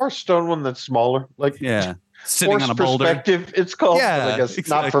trees. Or a stone one that's smaller, like Yeah, sitting forced on a boulder. perspective. It's called. Yeah, Like not for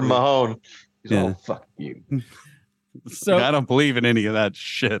exactly. Mahone. He's Yeah. all fuck you. So I don't believe in any of that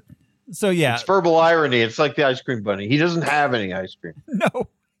shit. So yeah, It's verbal irony. It's like the ice cream bunny. He doesn't have any ice cream. no.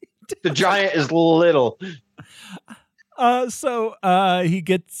 The giant is little. So he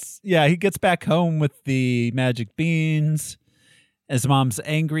gets back home with the magic beans. His mom's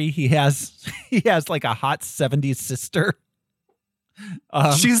angry. He has like a hot 70s sister.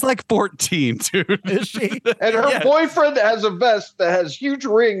 She's like 14, dude. Is she? And her Yeah. boyfriend has a vest that has huge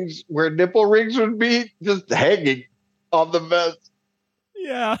rings where nipple rings would be, just hanging on the vest.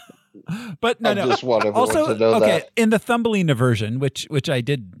 Yeah. But no. Just want everyone Also, to know okay, that. in the Thumbelina version, which I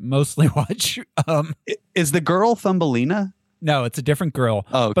did mostly watch, Is the girl Thumbelina? no, it's a different girl.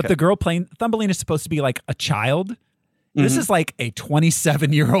 Oh, okay. But the girl playing Thumbelina is supposed to be like a child. This Mhm. is like a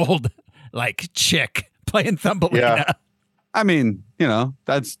 27-year-old like chick playing Thumbelina. Yeah. I mean,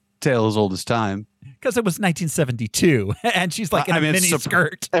 that's tale as old as time. Because it was 1972, and she's like in I a mean, mini it's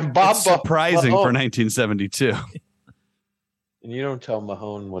skirt. And Bob It's surprising Mahone- for 1972. And you don't tell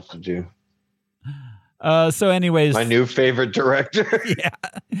Mahone what to do. So anyways, My new favorite director.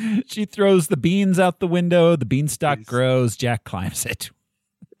 yeah, she throws the beans out the window. The beanstalk grows. Jack climbs it.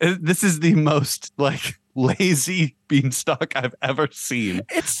 This is the most like lazy beanstalk I've ever seen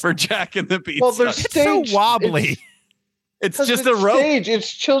It's for Jack and the Beanstalk. Well, there's it's so stage- wobbly. it's Because just a rope. stage.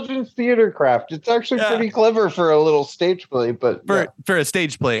 It's children's theater craft. It's actually Yeah. pretty clever for a little stage play, but For a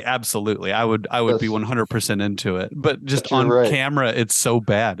stage play, absolutely, I would be 100% into it. But just But you're on right. camera, it's so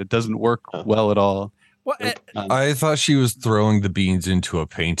bad; it doesn't work well at all. Well, I thought she was throwing the beans into a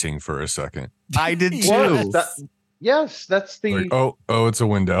painting for a second. I did too. What? Yes, that's the. Like, oh, it's a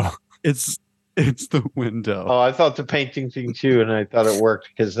window. It's the window. Oh, I thought the painting thing too, and I thought it worked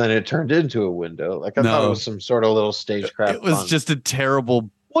because then it turned into a window. Like I thought it was some sort of little stagecraft. It was just a terrible.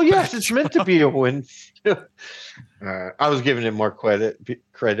 Well, yes, it's meant to be a win. I was giving it more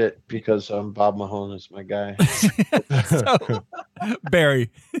credit because Bob Mahone is my guy. So, Barry.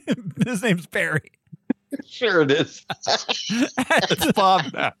 His name's Barry. Sure it is. It's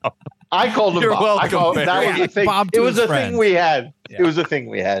Bob now. I called him You're Bob. welcome, That was a thing. Bob it to was his a friends. thing we had. Yeah. It was a thing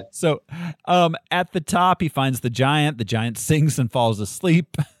we had. So, at the top, he finds the giant. The giant sings and falls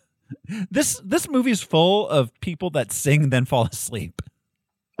asleep. This movie is full of people that sing then fall asleep.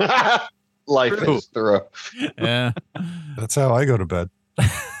 Life is thorough. Yeah, That's how I go to bed.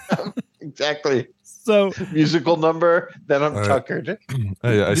 Exactly. So musical number, then I'm tuckered.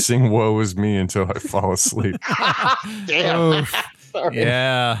 I sing "Woe Is Me" until I fall asleep. Damn. Sorry.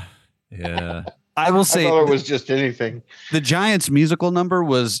 Yeah. I will say I thought it was just anything. The Giants musical number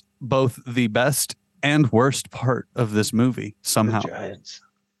was both the best and worst part of this movie somehow. The Giants.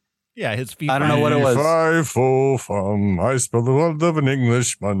 Yeah, his feet. I don't know what it was. I fall from, I spell the blood of an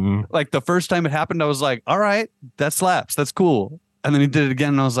Englishman. Like the first time it happened, I was like, all right, that slaps. That's cool. And then he did it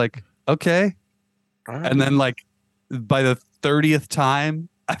again, and I was like, okay. And then like by the 30th time,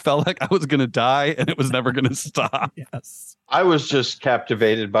 I felt like I was going to die and it was never going to stop. Yes. I was just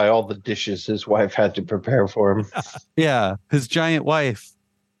captivated by all the dishes his wife had to prepare for him. Yeah. His giant wife.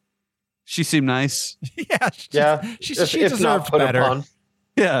 She seemed nice. Yeah. She deserved better.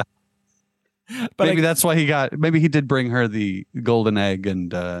 Yeah. But maybe that's why maybe he did bring her the golden egg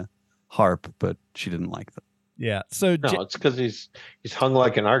and harp, but she didn't like them. Yeah. So no, it's because he's hung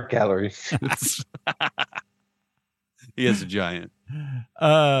like an art gallery. He is a giant.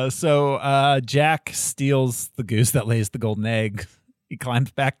 So Jack steals the goose that lays the golden egg. He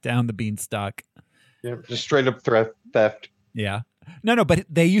climbs back down the beanstalk. Yeah, just straight up theft. Yeah. No, but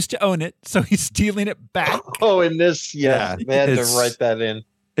they used to own it, so he's stealing it back. Oh, in this, yeah, they had to write that in.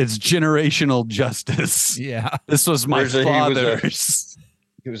 It's generational justice. Yeah. This was my father's.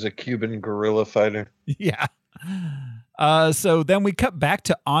 He was a Cuban guerrilla fighter. Yeah. So then we cut back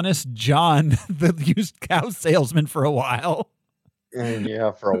to Honest John, the used cow salesman for a while.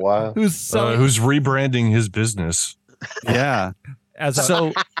 Yeah, for a while. Who's rebranding his business. Yeah.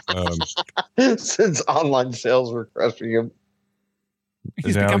 Since online sales were crushing him.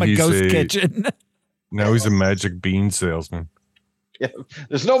 He's become a ghost kitchen. Now he's a magic bean salesman. Yeah.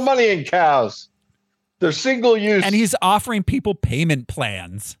 There's no money in cows. They're single use. And he's offering people payment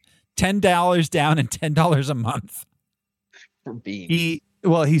plans. $10 down and $10 a month. For beans.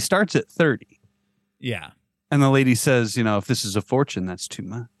 He starts at 30. Yeah. And the lady says, if this is a fortune, that's too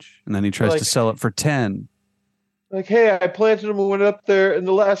much. And then he tries to sell it for 10. Like, hey, I planted them and went up there, and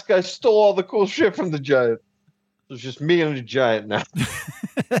the last guy stole all the cool shit from the giant. It's just me and the giant now.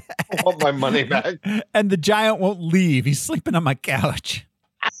 I want my money back. And the giant won't leave. He's sleeping on my couch.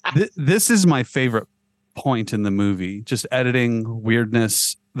 This is my favorite point in the movie. Just editing,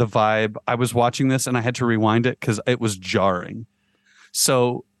 weirdness, the vibe. I was watching this and I had to rewind it because it was jarring.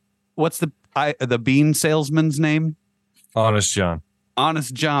 So what's the bean salesman's name? Honest John.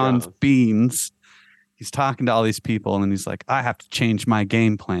 Honest John's beans. He's talking to all these people and then he's like, I have to change my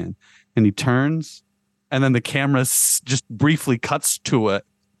game plan. And he turns and then the camera just briefly cuts to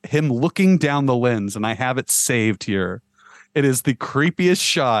him looking down the lens, and I have it saved here. It is the creepiest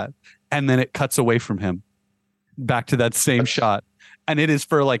shot, and then it cuts away from him back to that same shot. And it is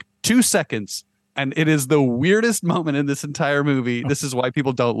for like 2 seconds. And it is the weirdest moment in this entire movie. This is why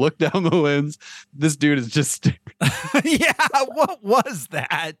people don't look down the lens. This dude is just. Yeah, what was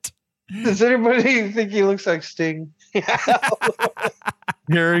that? Does anybody think he looks like Sting? Here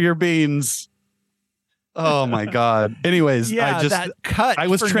are your beans. Oh my God. Anyways, yeah, that cut. I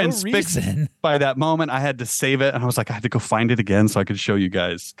was for transfixed by that moment. I had to save it, and I was like, I had to go find it again so I could show you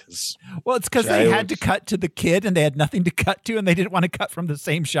guys. Well, it's because they had to cut to the kid, and they had nothing to cut to, and they didn't want to cut from the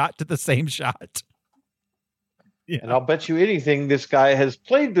same shot to the same shot. Yeah. And I'll bet you anything, this guy has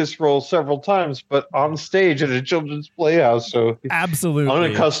played this role several times, but on stage at a children's playhouse, so absolutely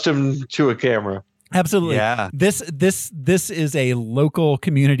unaccustomed to a camera. Absolutely. Yeah. This is a local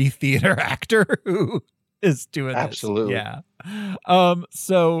community theater actor who is doing this. Absolutely. Yeah.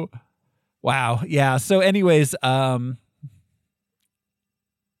 So wow. Yeah. So anyways,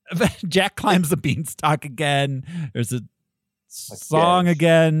 Jack climbs the beanstalk again. There's a song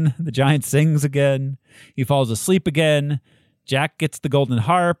again. The giant sings again. He falls asleep again. Jack gets the golden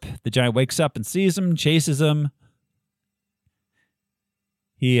harp. The giant wakes up and sees him, chases him.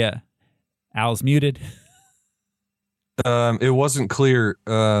 Al's muted. It wasn't clear.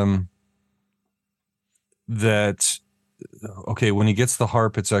 that, okay, when he gets the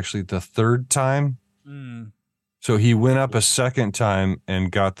harp, it's actually the third time. So he went up a second time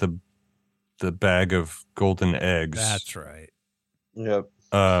and got the bag of golden eggs. That's right. Yep.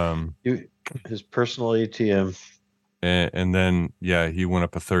 His personal ATM. And then, he went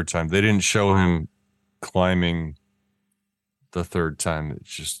up a third time. They didn't show him climbing the third time. It's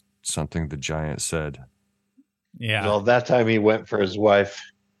just something the giant said. Yeah. Well, that time he went for his wife.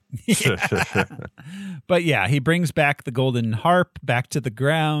 But yeah, he brings back the golden harp back to the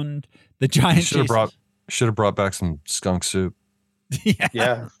ground. The giant should have brought back some skunk soup.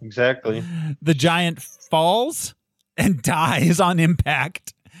 Yeah, exactly. The giant falls and dies on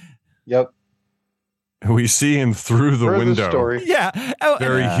impact. Yep. We see him through the window. Story. Yeah.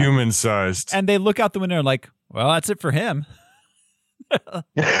 Very human sized. And they look out the window and like, well, that's it for him.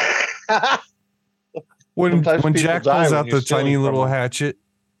 When Jack pulls out the tiny little hatchet,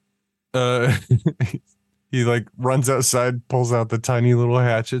 he like runs outside, pulls out the tiny little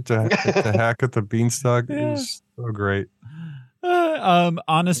hatchet to hack at the beanstalk. It was so great.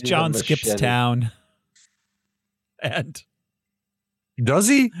 Honest John skips town. And does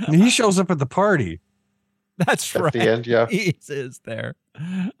he? He shows up at the party. That's right. At the end, yeah. He is there.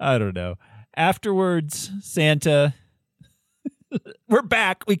 I don't know. Afterwards, Santa. We're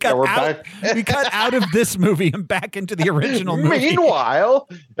back. We cut out of this movie and back into the original movie. Meanwhile,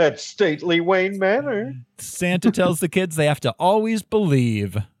 at stately Wayne Manor, Santa tells the kids they have to always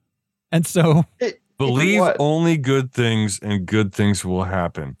believe. And so believe only good things and good things will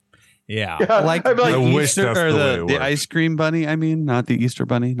happen. Yeah. Like I the wish Easter that's or the way it the worked. ice cream bunny. I mean, not the Easter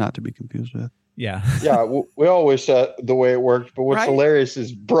bunny, not to be confused with. Yeah. Yeah, we all wish that the way it worked. But what's Right. hilarious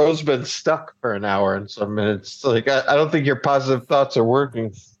is Bro's been stuck for an hour and some minutes. Like, I don't think your positive thoughts are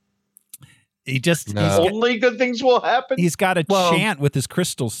working. He just Only good things will happen. he's got to chant with his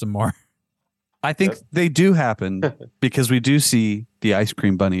crystals some more. I think they do happen because we do see the ice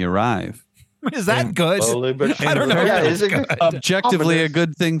cream bunny arrive. Is that good? Slowly but I don't know. surely. if Yeah, that's is it good. Objectively, a Ominous.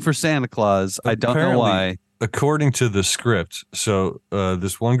 good thing for Santa Claus. I don't know Apparently, why. According to the script, so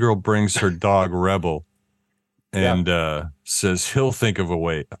this one girl brings her dog Rebel and says he'll think of a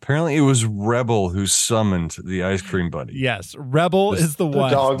way. Apparently, it was Rebel who summoned the ice cream bunny. Yes, Rebel is the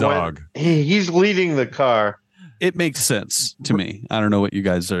one. Dog. He's leading the car. It makes sense to me. I don't know what you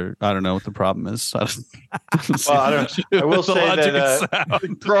guys are. I don't know what the problem is. I will say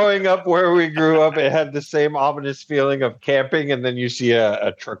that growing up where we grew up, it had the same ominous feeling of camping, and then you see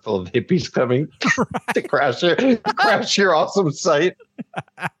a truck full of hippies coming to crash your awesome site.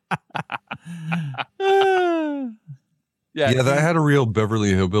 Yeah, that had a real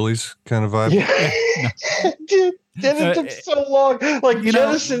Beverly Hillbillies kind of vibe. Yeah. Dude, it took so long. Like,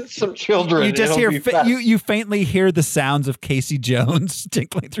 jettison some children. You just it'll hear be fast. you faintly hear the sounds of Casey Jones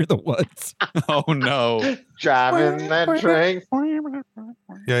tinkling through the woods. Oh no! Driving that train.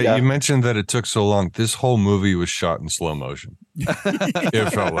 Yeah, you mentioned that it took so long. This whole movie was shot in slow motion.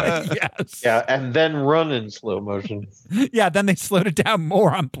 It felt like. Yes. Yeah, and then run in slow motion. Yeah, then they slowed it down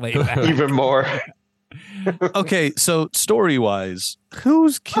more on playback. Even more. Okay, so story-wise,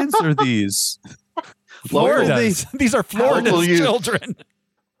 whose kids are these? Florida's. These are Florida's Local youth. children.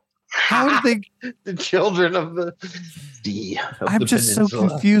 How did they? The children of the I'm just so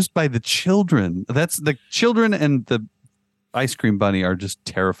confused by the children. That's the children and the ice cream bunny are just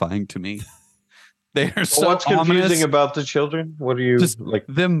terrifying to me. They are so What's confusing ominous. about the children? What do you Just like?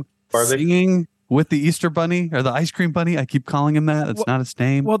 them Are they- singing with the Easter bunny or the ice cream bunny. I keep calling him that. It's not his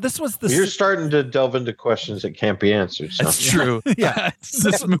name. Well, this was the You're starting to delve into questions that can't be answered. So. That's true. Yeah. It's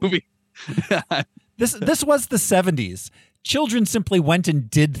this movie. this was the 70s. Children simply went and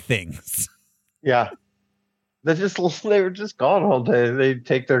did things. Yeah. They were just gone all day. They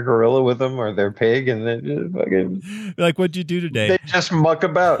take their gorilla with them or their pig, and they just fucking Like, what'd you do today? they just muck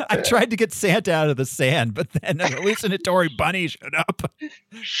about. I tried to get Santa out of the sand, but then an hallucinatory bunny showed up.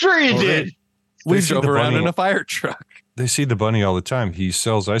 Sure you did. We see drove the around bunny. in a fire truck. They see the bunny all the time. He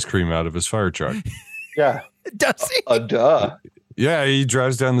sells ice cream out of his fire truck. Yeah. Does he? Duh. Yeah, he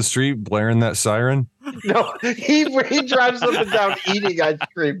drives down the street blaring that siren. No, he drives up and down eating ice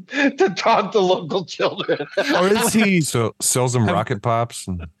cream to taunt the local children. Or is he? So sells them rocket pops.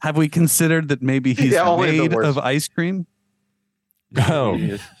 And, Have we considered that maybe he's Yeah, only the made worst. of ice cream? oh,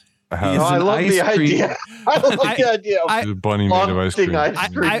 He's No, I an love the ice cream- idea. I love the idea of the bunny made of ice flaunting cream.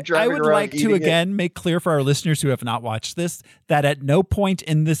 ice cream. I driving would around like to eating it. again make clear for our listeners who have not watched this that at no point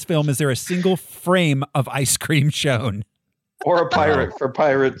in this film is there a single frame of ice cream shown. Or a pirate for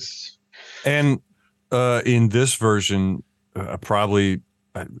pirates. And in this version, probably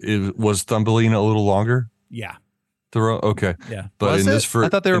it was Thumbelina a little longer. Yeah. Okay. Yeah. But Was in it? this I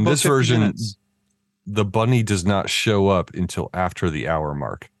thought they were in both this 50 version, minutes. the bunny does not show up until after the hour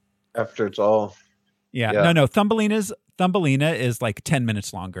mark. After it's all. Yeah. No. Thumbelina is like 10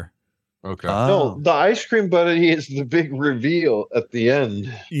 minutes longer. Okay. No, the ice cream bunny is the big reveal at the end.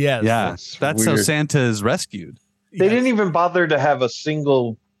 Yes. Yeah. That's how weird. Santa is rescued. They didn't even bother to have a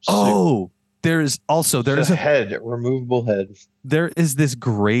single. There is a head, a removable head. There is this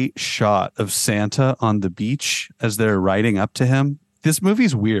great shot of Santa on the beach as they're riding up to him. This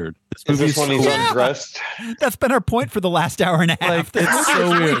movie's weird. Is this when he's undressed? That's been our point for the last hour and a half. Like, it's so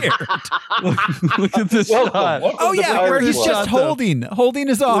weird. Look at this shot. Oh yeah, where he's just holding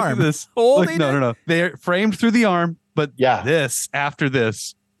his arm. Look at this. Holding no. They're framed through the arm, but after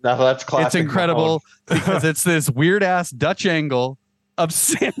this. No, that's classic. It's incredible because it's this weird ass Dutch angle of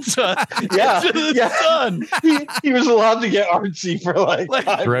Santa. Sun. He was allowed to get artsy for like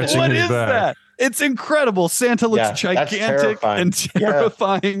 5 minutes. What is that? It's incredible. Santa looks gigantic terrifying. and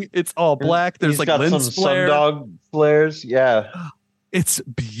terrifying. It's all black. There's He's got lens some flare. sundog flares. Yeah. It's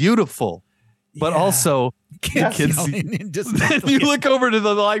beautiful. But also, kids then you look over to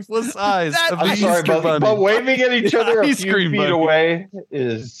the lifeless eyes of the I'm sorry, Easter bunny. but waving at each other a Ice few cream feet bunny. away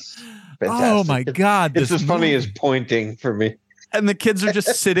is fantastic. Oh my God. It's as funny as pointing for me. And the kids are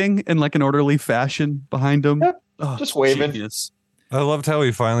just sitting in like an orderly fashion behind him. Just waving. Genius. I loved how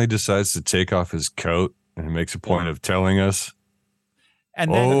he finally decides to take off his coat and he makes a point of telling us.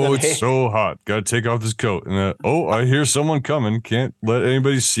 And then, it's so hot. Got to take off this coat. And I hear someone coming. Can't let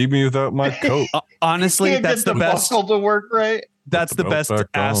anybody see me without my coat. Honestly, that's the best. To work right. That's the best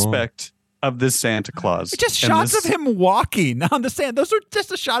aspect of this Santa Claus. just shots of him walking on the sand. Those are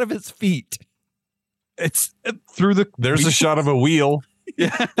just a shot of his feet. It's through the. There's a shot of a wheel.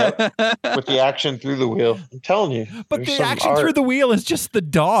 With the action through the wheel. I'm telling you. But the action through the wheel is just the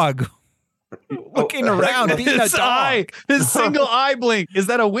dog looking around. Being His eye, his single eye blink. Is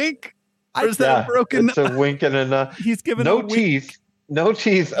that a wink? Or is that a broken? It's a wink and a He's given no a wink. teeth. No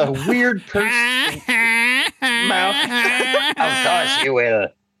teeth. A weird person mouth. Of course you will.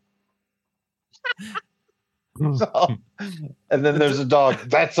 And then there's a dog.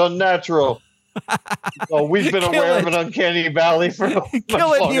 That's unnatural. Oh, we've been aware of an uncanny valley for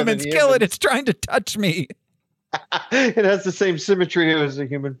kill it, humans. Kill it. It's trying to touch me. It has the same symmetry as a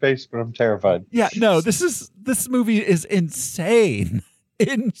human face, but I'm terrified. Yeah, no, this movie is insane.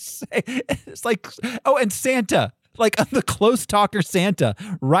 Insane. It's like, and Santa, like the close talker Santa,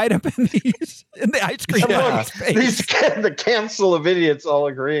 right up in the ice cream bunny's face. The cancel of idiots all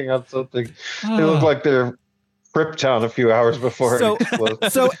agreeing on something. They look like they're Krypton a few hours before it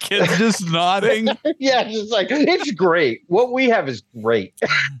explodes. So kids just nodding. Yeah, just like, it's great. What we have is great.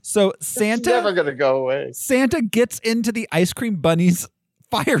 So Santa it's never gonna go away. Santa gets into the ice cream bunny's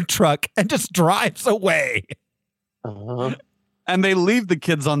fire truck and just drives away. And they leave the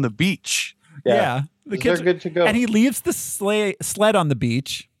kids on the beach. Yeah, the kids are good to go. And he leaves the sled on the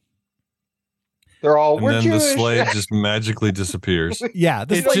beach. They're all. And then the sleigh just magically disappears. Yeah,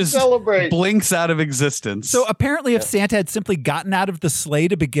 It just blinks out of existence. So apparently, if Santa had simply gotten out of the sleigh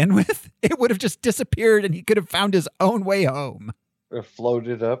to begin with, it would have just disappeared, and he could have found his own way home. Or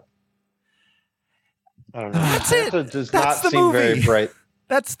floated up. I don't know. That's Santa it. does That's not the seem movie. very bright.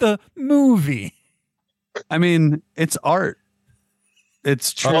 That's the movie. I mean, it's art.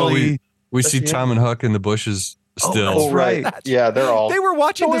 It's truly. We see Tom and Huck in the bushes still. That's right. Yeah, they're all. They were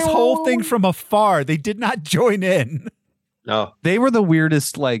watching this whole thing from afar. They did not join in. No, they were the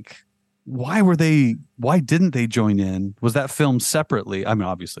weirdest. Like, why didn't they join in? Was that filmed separately? I mean,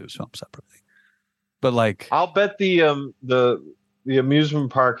 obviously it was filmed separately, but like, I'll bet the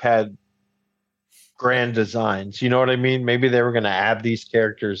amusement park had grand designs. You know what I mean? Maybe they were going to add these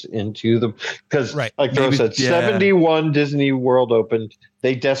characters into them because, like Joe said, 71 Disney World opened.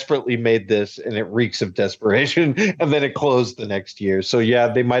 They desperately made this, and it reeks of desperation. And then it closed the next year. So yeah,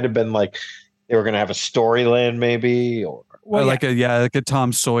 they might have been like they were going to have a Storyland, maybe, or like a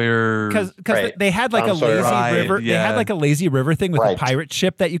Tom Sawyer. Because they had like Tom Sawyer lazy river. Yeah. They had like a lazy river thing with a pirate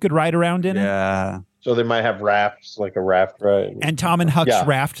ship that you could ride around in. Yeah. So they might have rafts, like a raft ride. And Tom and Huck's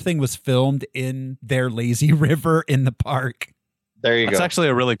raft thing was filmed in their lazy river in the park. There you go. It's actually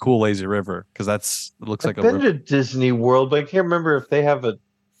a really cool lazy river because it looks like a river. river. I've been to Disney World, but I can't remember if they have a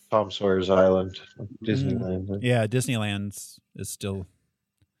Tom Sawyer's Island, Disneyland. Yeah, Disneyland's is still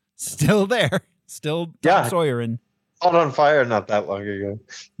there. Still Tom Sawyer and caught on fire not that long ago,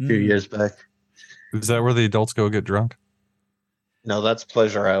 a few years back. Is that where the adults go get drunk? No, that's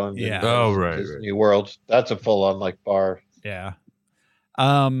Pleasure Island. Yeah. Oh, right. Disney World. That's a full-on like bar. Yeah.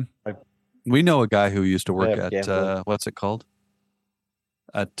 We know a guy who used to work at what's it called?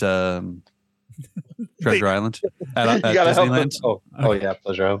 At Treasure Island at Disneyland. Oh yeah,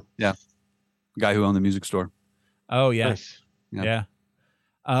 Pleasure Island. Yeah. guy who owned the music store. Oh yeah. Nice. Yeah.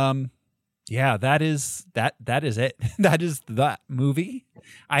 Yeah, that is it. That is that movie.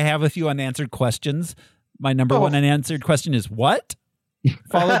 I have a few unanswered questions. My number one unanswered question is what?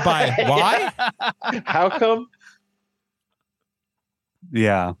 Followed by why? How come?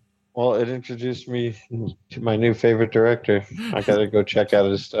 Yeah. Well, it introduced me to my new favorite director. I got to go check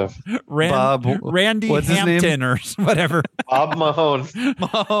out his stuff. Randy what's his name? Hampton or whatever. Bob Mahone.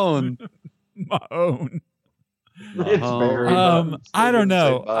 Mahone. It's very I don't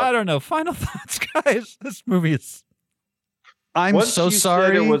know. Final thoughts, guys. This movie is. I'm Once so you sorry.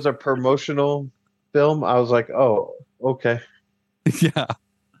 said it was a promotional film, I was like, oh, okay. Yeah.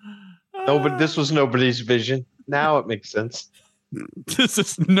 No, but this was nobody's vision. Now it makes sense. This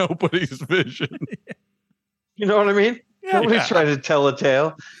is nobody's vision. You know what I mean? Yeah. Nobody's trying to tell a tale.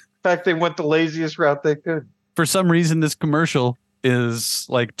 In fact, they went the laziest route they could. For some reason, this commercial is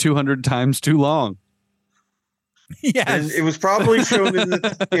like 200 times too long. Yes. And it was probably shown in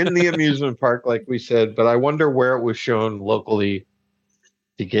the amusement park, like we said, but I wonder where it was shown locally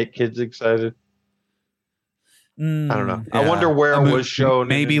to get kids excited. I don't know. I wonder where it was shown.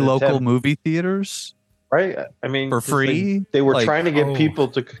 Maybe local movie theaters, right? I mean, for free. They were trying to get people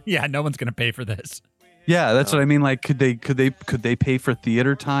to. Yeah, no one's gonna pay for this. Yeah, that's what I mean. Like, could they pay for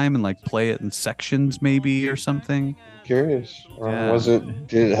theater time and like play it in sections, maybe, or something? Curious.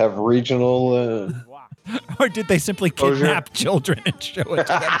 Did it have regional? Or did they simply kidnap children and show it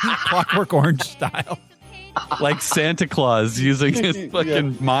to them Clockwork Orange style? Like Santa Claus using his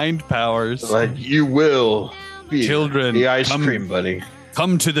fucking mind powers. Like, you will be children, the ice cream bunny.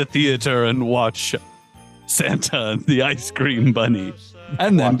 Come to the theater and watch Santa and the Ice Cream Bunny.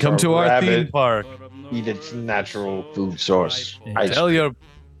 And then come to our theme park. Eat its natural food source. Tell your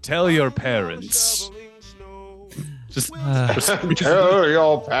parents. Just tell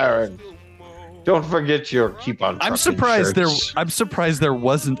your parents. Don't forget your coupon. I'm surprised there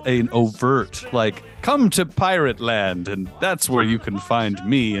wasn't an overt like come to Pirate Land and that's where you can find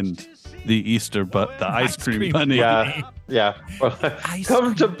me and the ice cream bunny. Yeah. Well,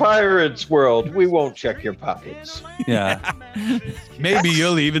 come to Pirates World. We won't check your pockets. Yeah. Maybe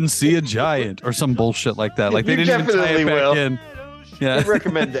you'll even see a giant or some bullshit like that. Like they didn't even tie it back in. Yeah. I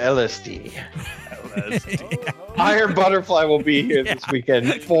recommend LSD. Iron Butterfly will be here this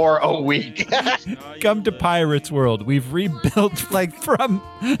weekend for a week. Come to Pirates World. We've rebuilt like from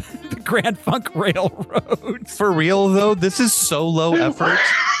the Grand Funk Railroad. For real though, this is so low effort.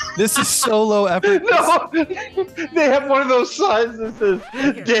 This is so low effort. No, they have one of those signs that says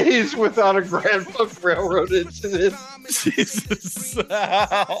 "Days without a Grand Funk Railroad incident." Jesus.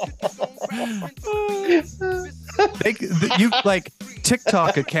 You like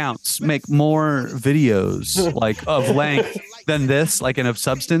TikTok accounts make more videos like of length than this, like and of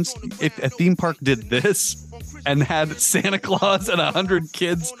substance. If a theme park did this and had Santa Claus and 100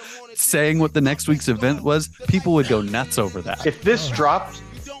 kids saying what the next week's event was, people would go nuts over that. If this dropped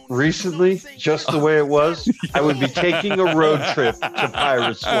recently, just the way it was, I would be taking a road trip to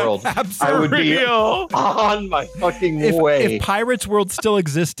Pirates World. I would be on my fucking way. If Pirates World still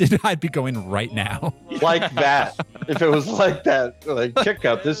existed, I'd be going right now. Like that. If it was like that, like check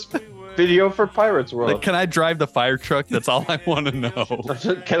out this video for Pirates World. Like, can I drive the fire truck? That's all I want to know.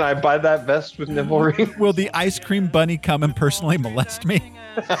 Can I buy that vest with nipple ring? Will the ice cream bunny come and personally molest me?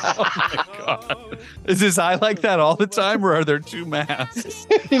 Oh my god! Is his eye like that all the time, or are there two masks?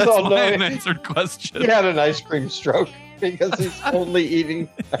 He's all my unanswered question. He had an ice cream stroke because he's only eating.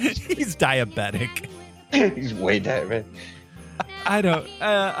 He's diabetic. He's way diabetic. I don't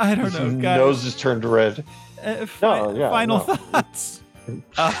know, His guys. nose is turned red. Final thoughts.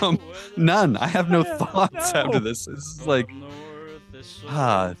 None. I have no thoughts after this. It's like,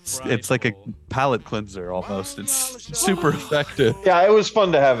 it's like a palate cleanser almost. It's super effective. Yeah, it was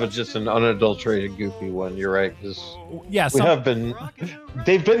fun to have just an unadulterated, goofy one. You're right, because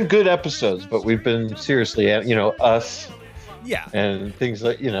they've been good episodes, but we've been seriously, us, and things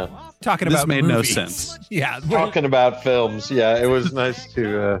like talking this about made movies. no sense. Yeah, talking about films. Yeah, it was nice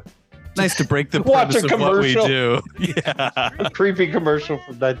to. Nice to break the watch premise a of what we commercial. do. Yeah. A creepy commercial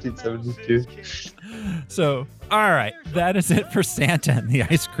from 1972. So, all right, that is it for Santa and the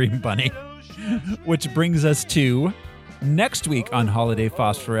Ice Cream Bunny, which brings us to next week on Holiday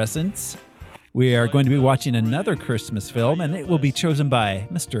Phosphorescence. We are going to be watching another Christmas film, and it will be chosen by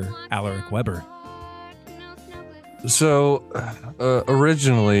Mr. Alaric Weber. So,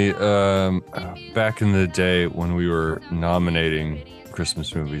 originally, back in the day when we were nominating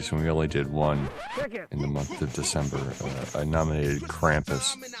Christmas movies, and we only did one in the month of December, I nominated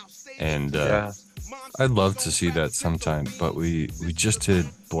Krampus, and I'd love to see that sometime, but we just did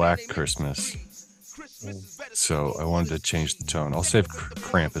Black Christmas. So I wanted to change the tone. I'll save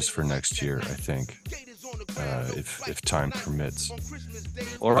Krampus for next year, I think, if time permits.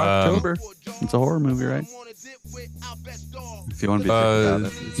 Or October. It's a horror movie, right? If you want to be about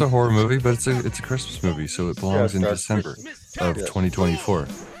it. It's a horror movie, but it's a Christmas movie, so it belongs in December of 2024.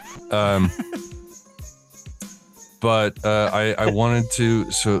 But I wanted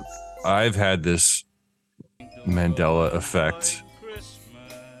to. So I've had this Mandela effect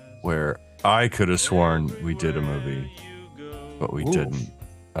where I could have sworn we did a movie, but we didn't.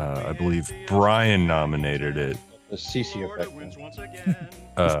 I believe Brian nominated it. The CC effect.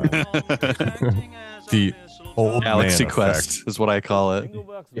 The old Galaxy man Quest effect. is what I call it.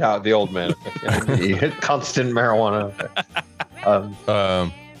 Yeah, the old man effect. Yeah, the constant marijuana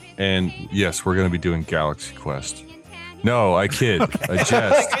effect. And yes, we're going to be doing Galaxy Quest. No, I kid. I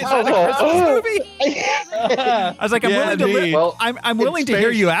jest. I was like, I'm willing to. Well, I'm willing to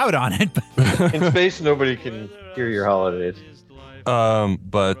hear you out on it. In space, nobody can hear your holidays.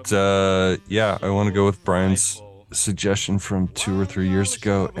 But yeah, I want to go with Brian's suggestion from 2 or 3 years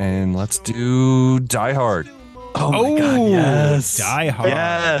ago, and let's do Die Hard. Oh my God! Yes, Die Hard.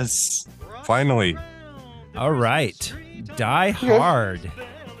 Yes, finally. All right, Die Hard.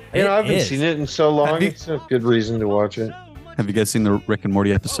 You know, I haven't seen it in so long. It's a good reason to watch it. Have you guys seen the Rick and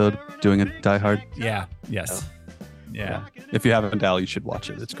Morty episode doing a Die Hard? Yeah. Yes. Yeah. If you haven't, Al, you should watch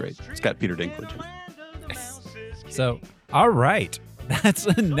it. It's great. It's got Peter Dinklage in it. So, all right. That's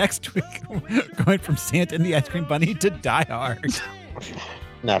next week. Going from Santa and the Ice Cream Bunny to Die Hard.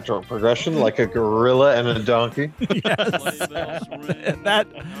 Natural progression, like a gorilla and a donkey. Yes.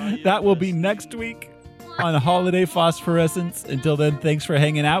 That will be next week on Holiday Phosphorescence. Until then, thanks for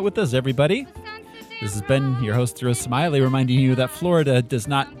hanging out with us, everybody. This has been your host, Rose Smiley, reminding you that Florida does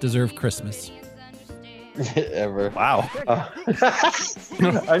not deserve Christmas. Ever. Wow.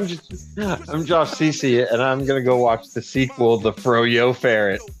 I'm Josh Cece, and I'm gonna go watch the sequel, The Froyo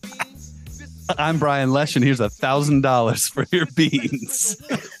Ferret. I'm Brian Lesh, and here's $1,000 for your beans.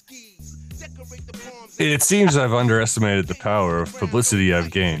 It seems I've underestimated the power of publicity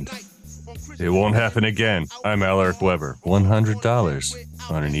I've gained. It won't happen again. I'm Alaric Weber. $100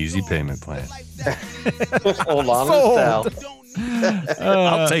 on an easy payment plan. Hold on, Sal.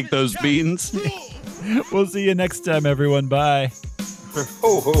 I'll take those beans. We'll see you next time, everyone. Bye.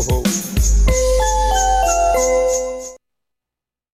 Ho, ho, ho.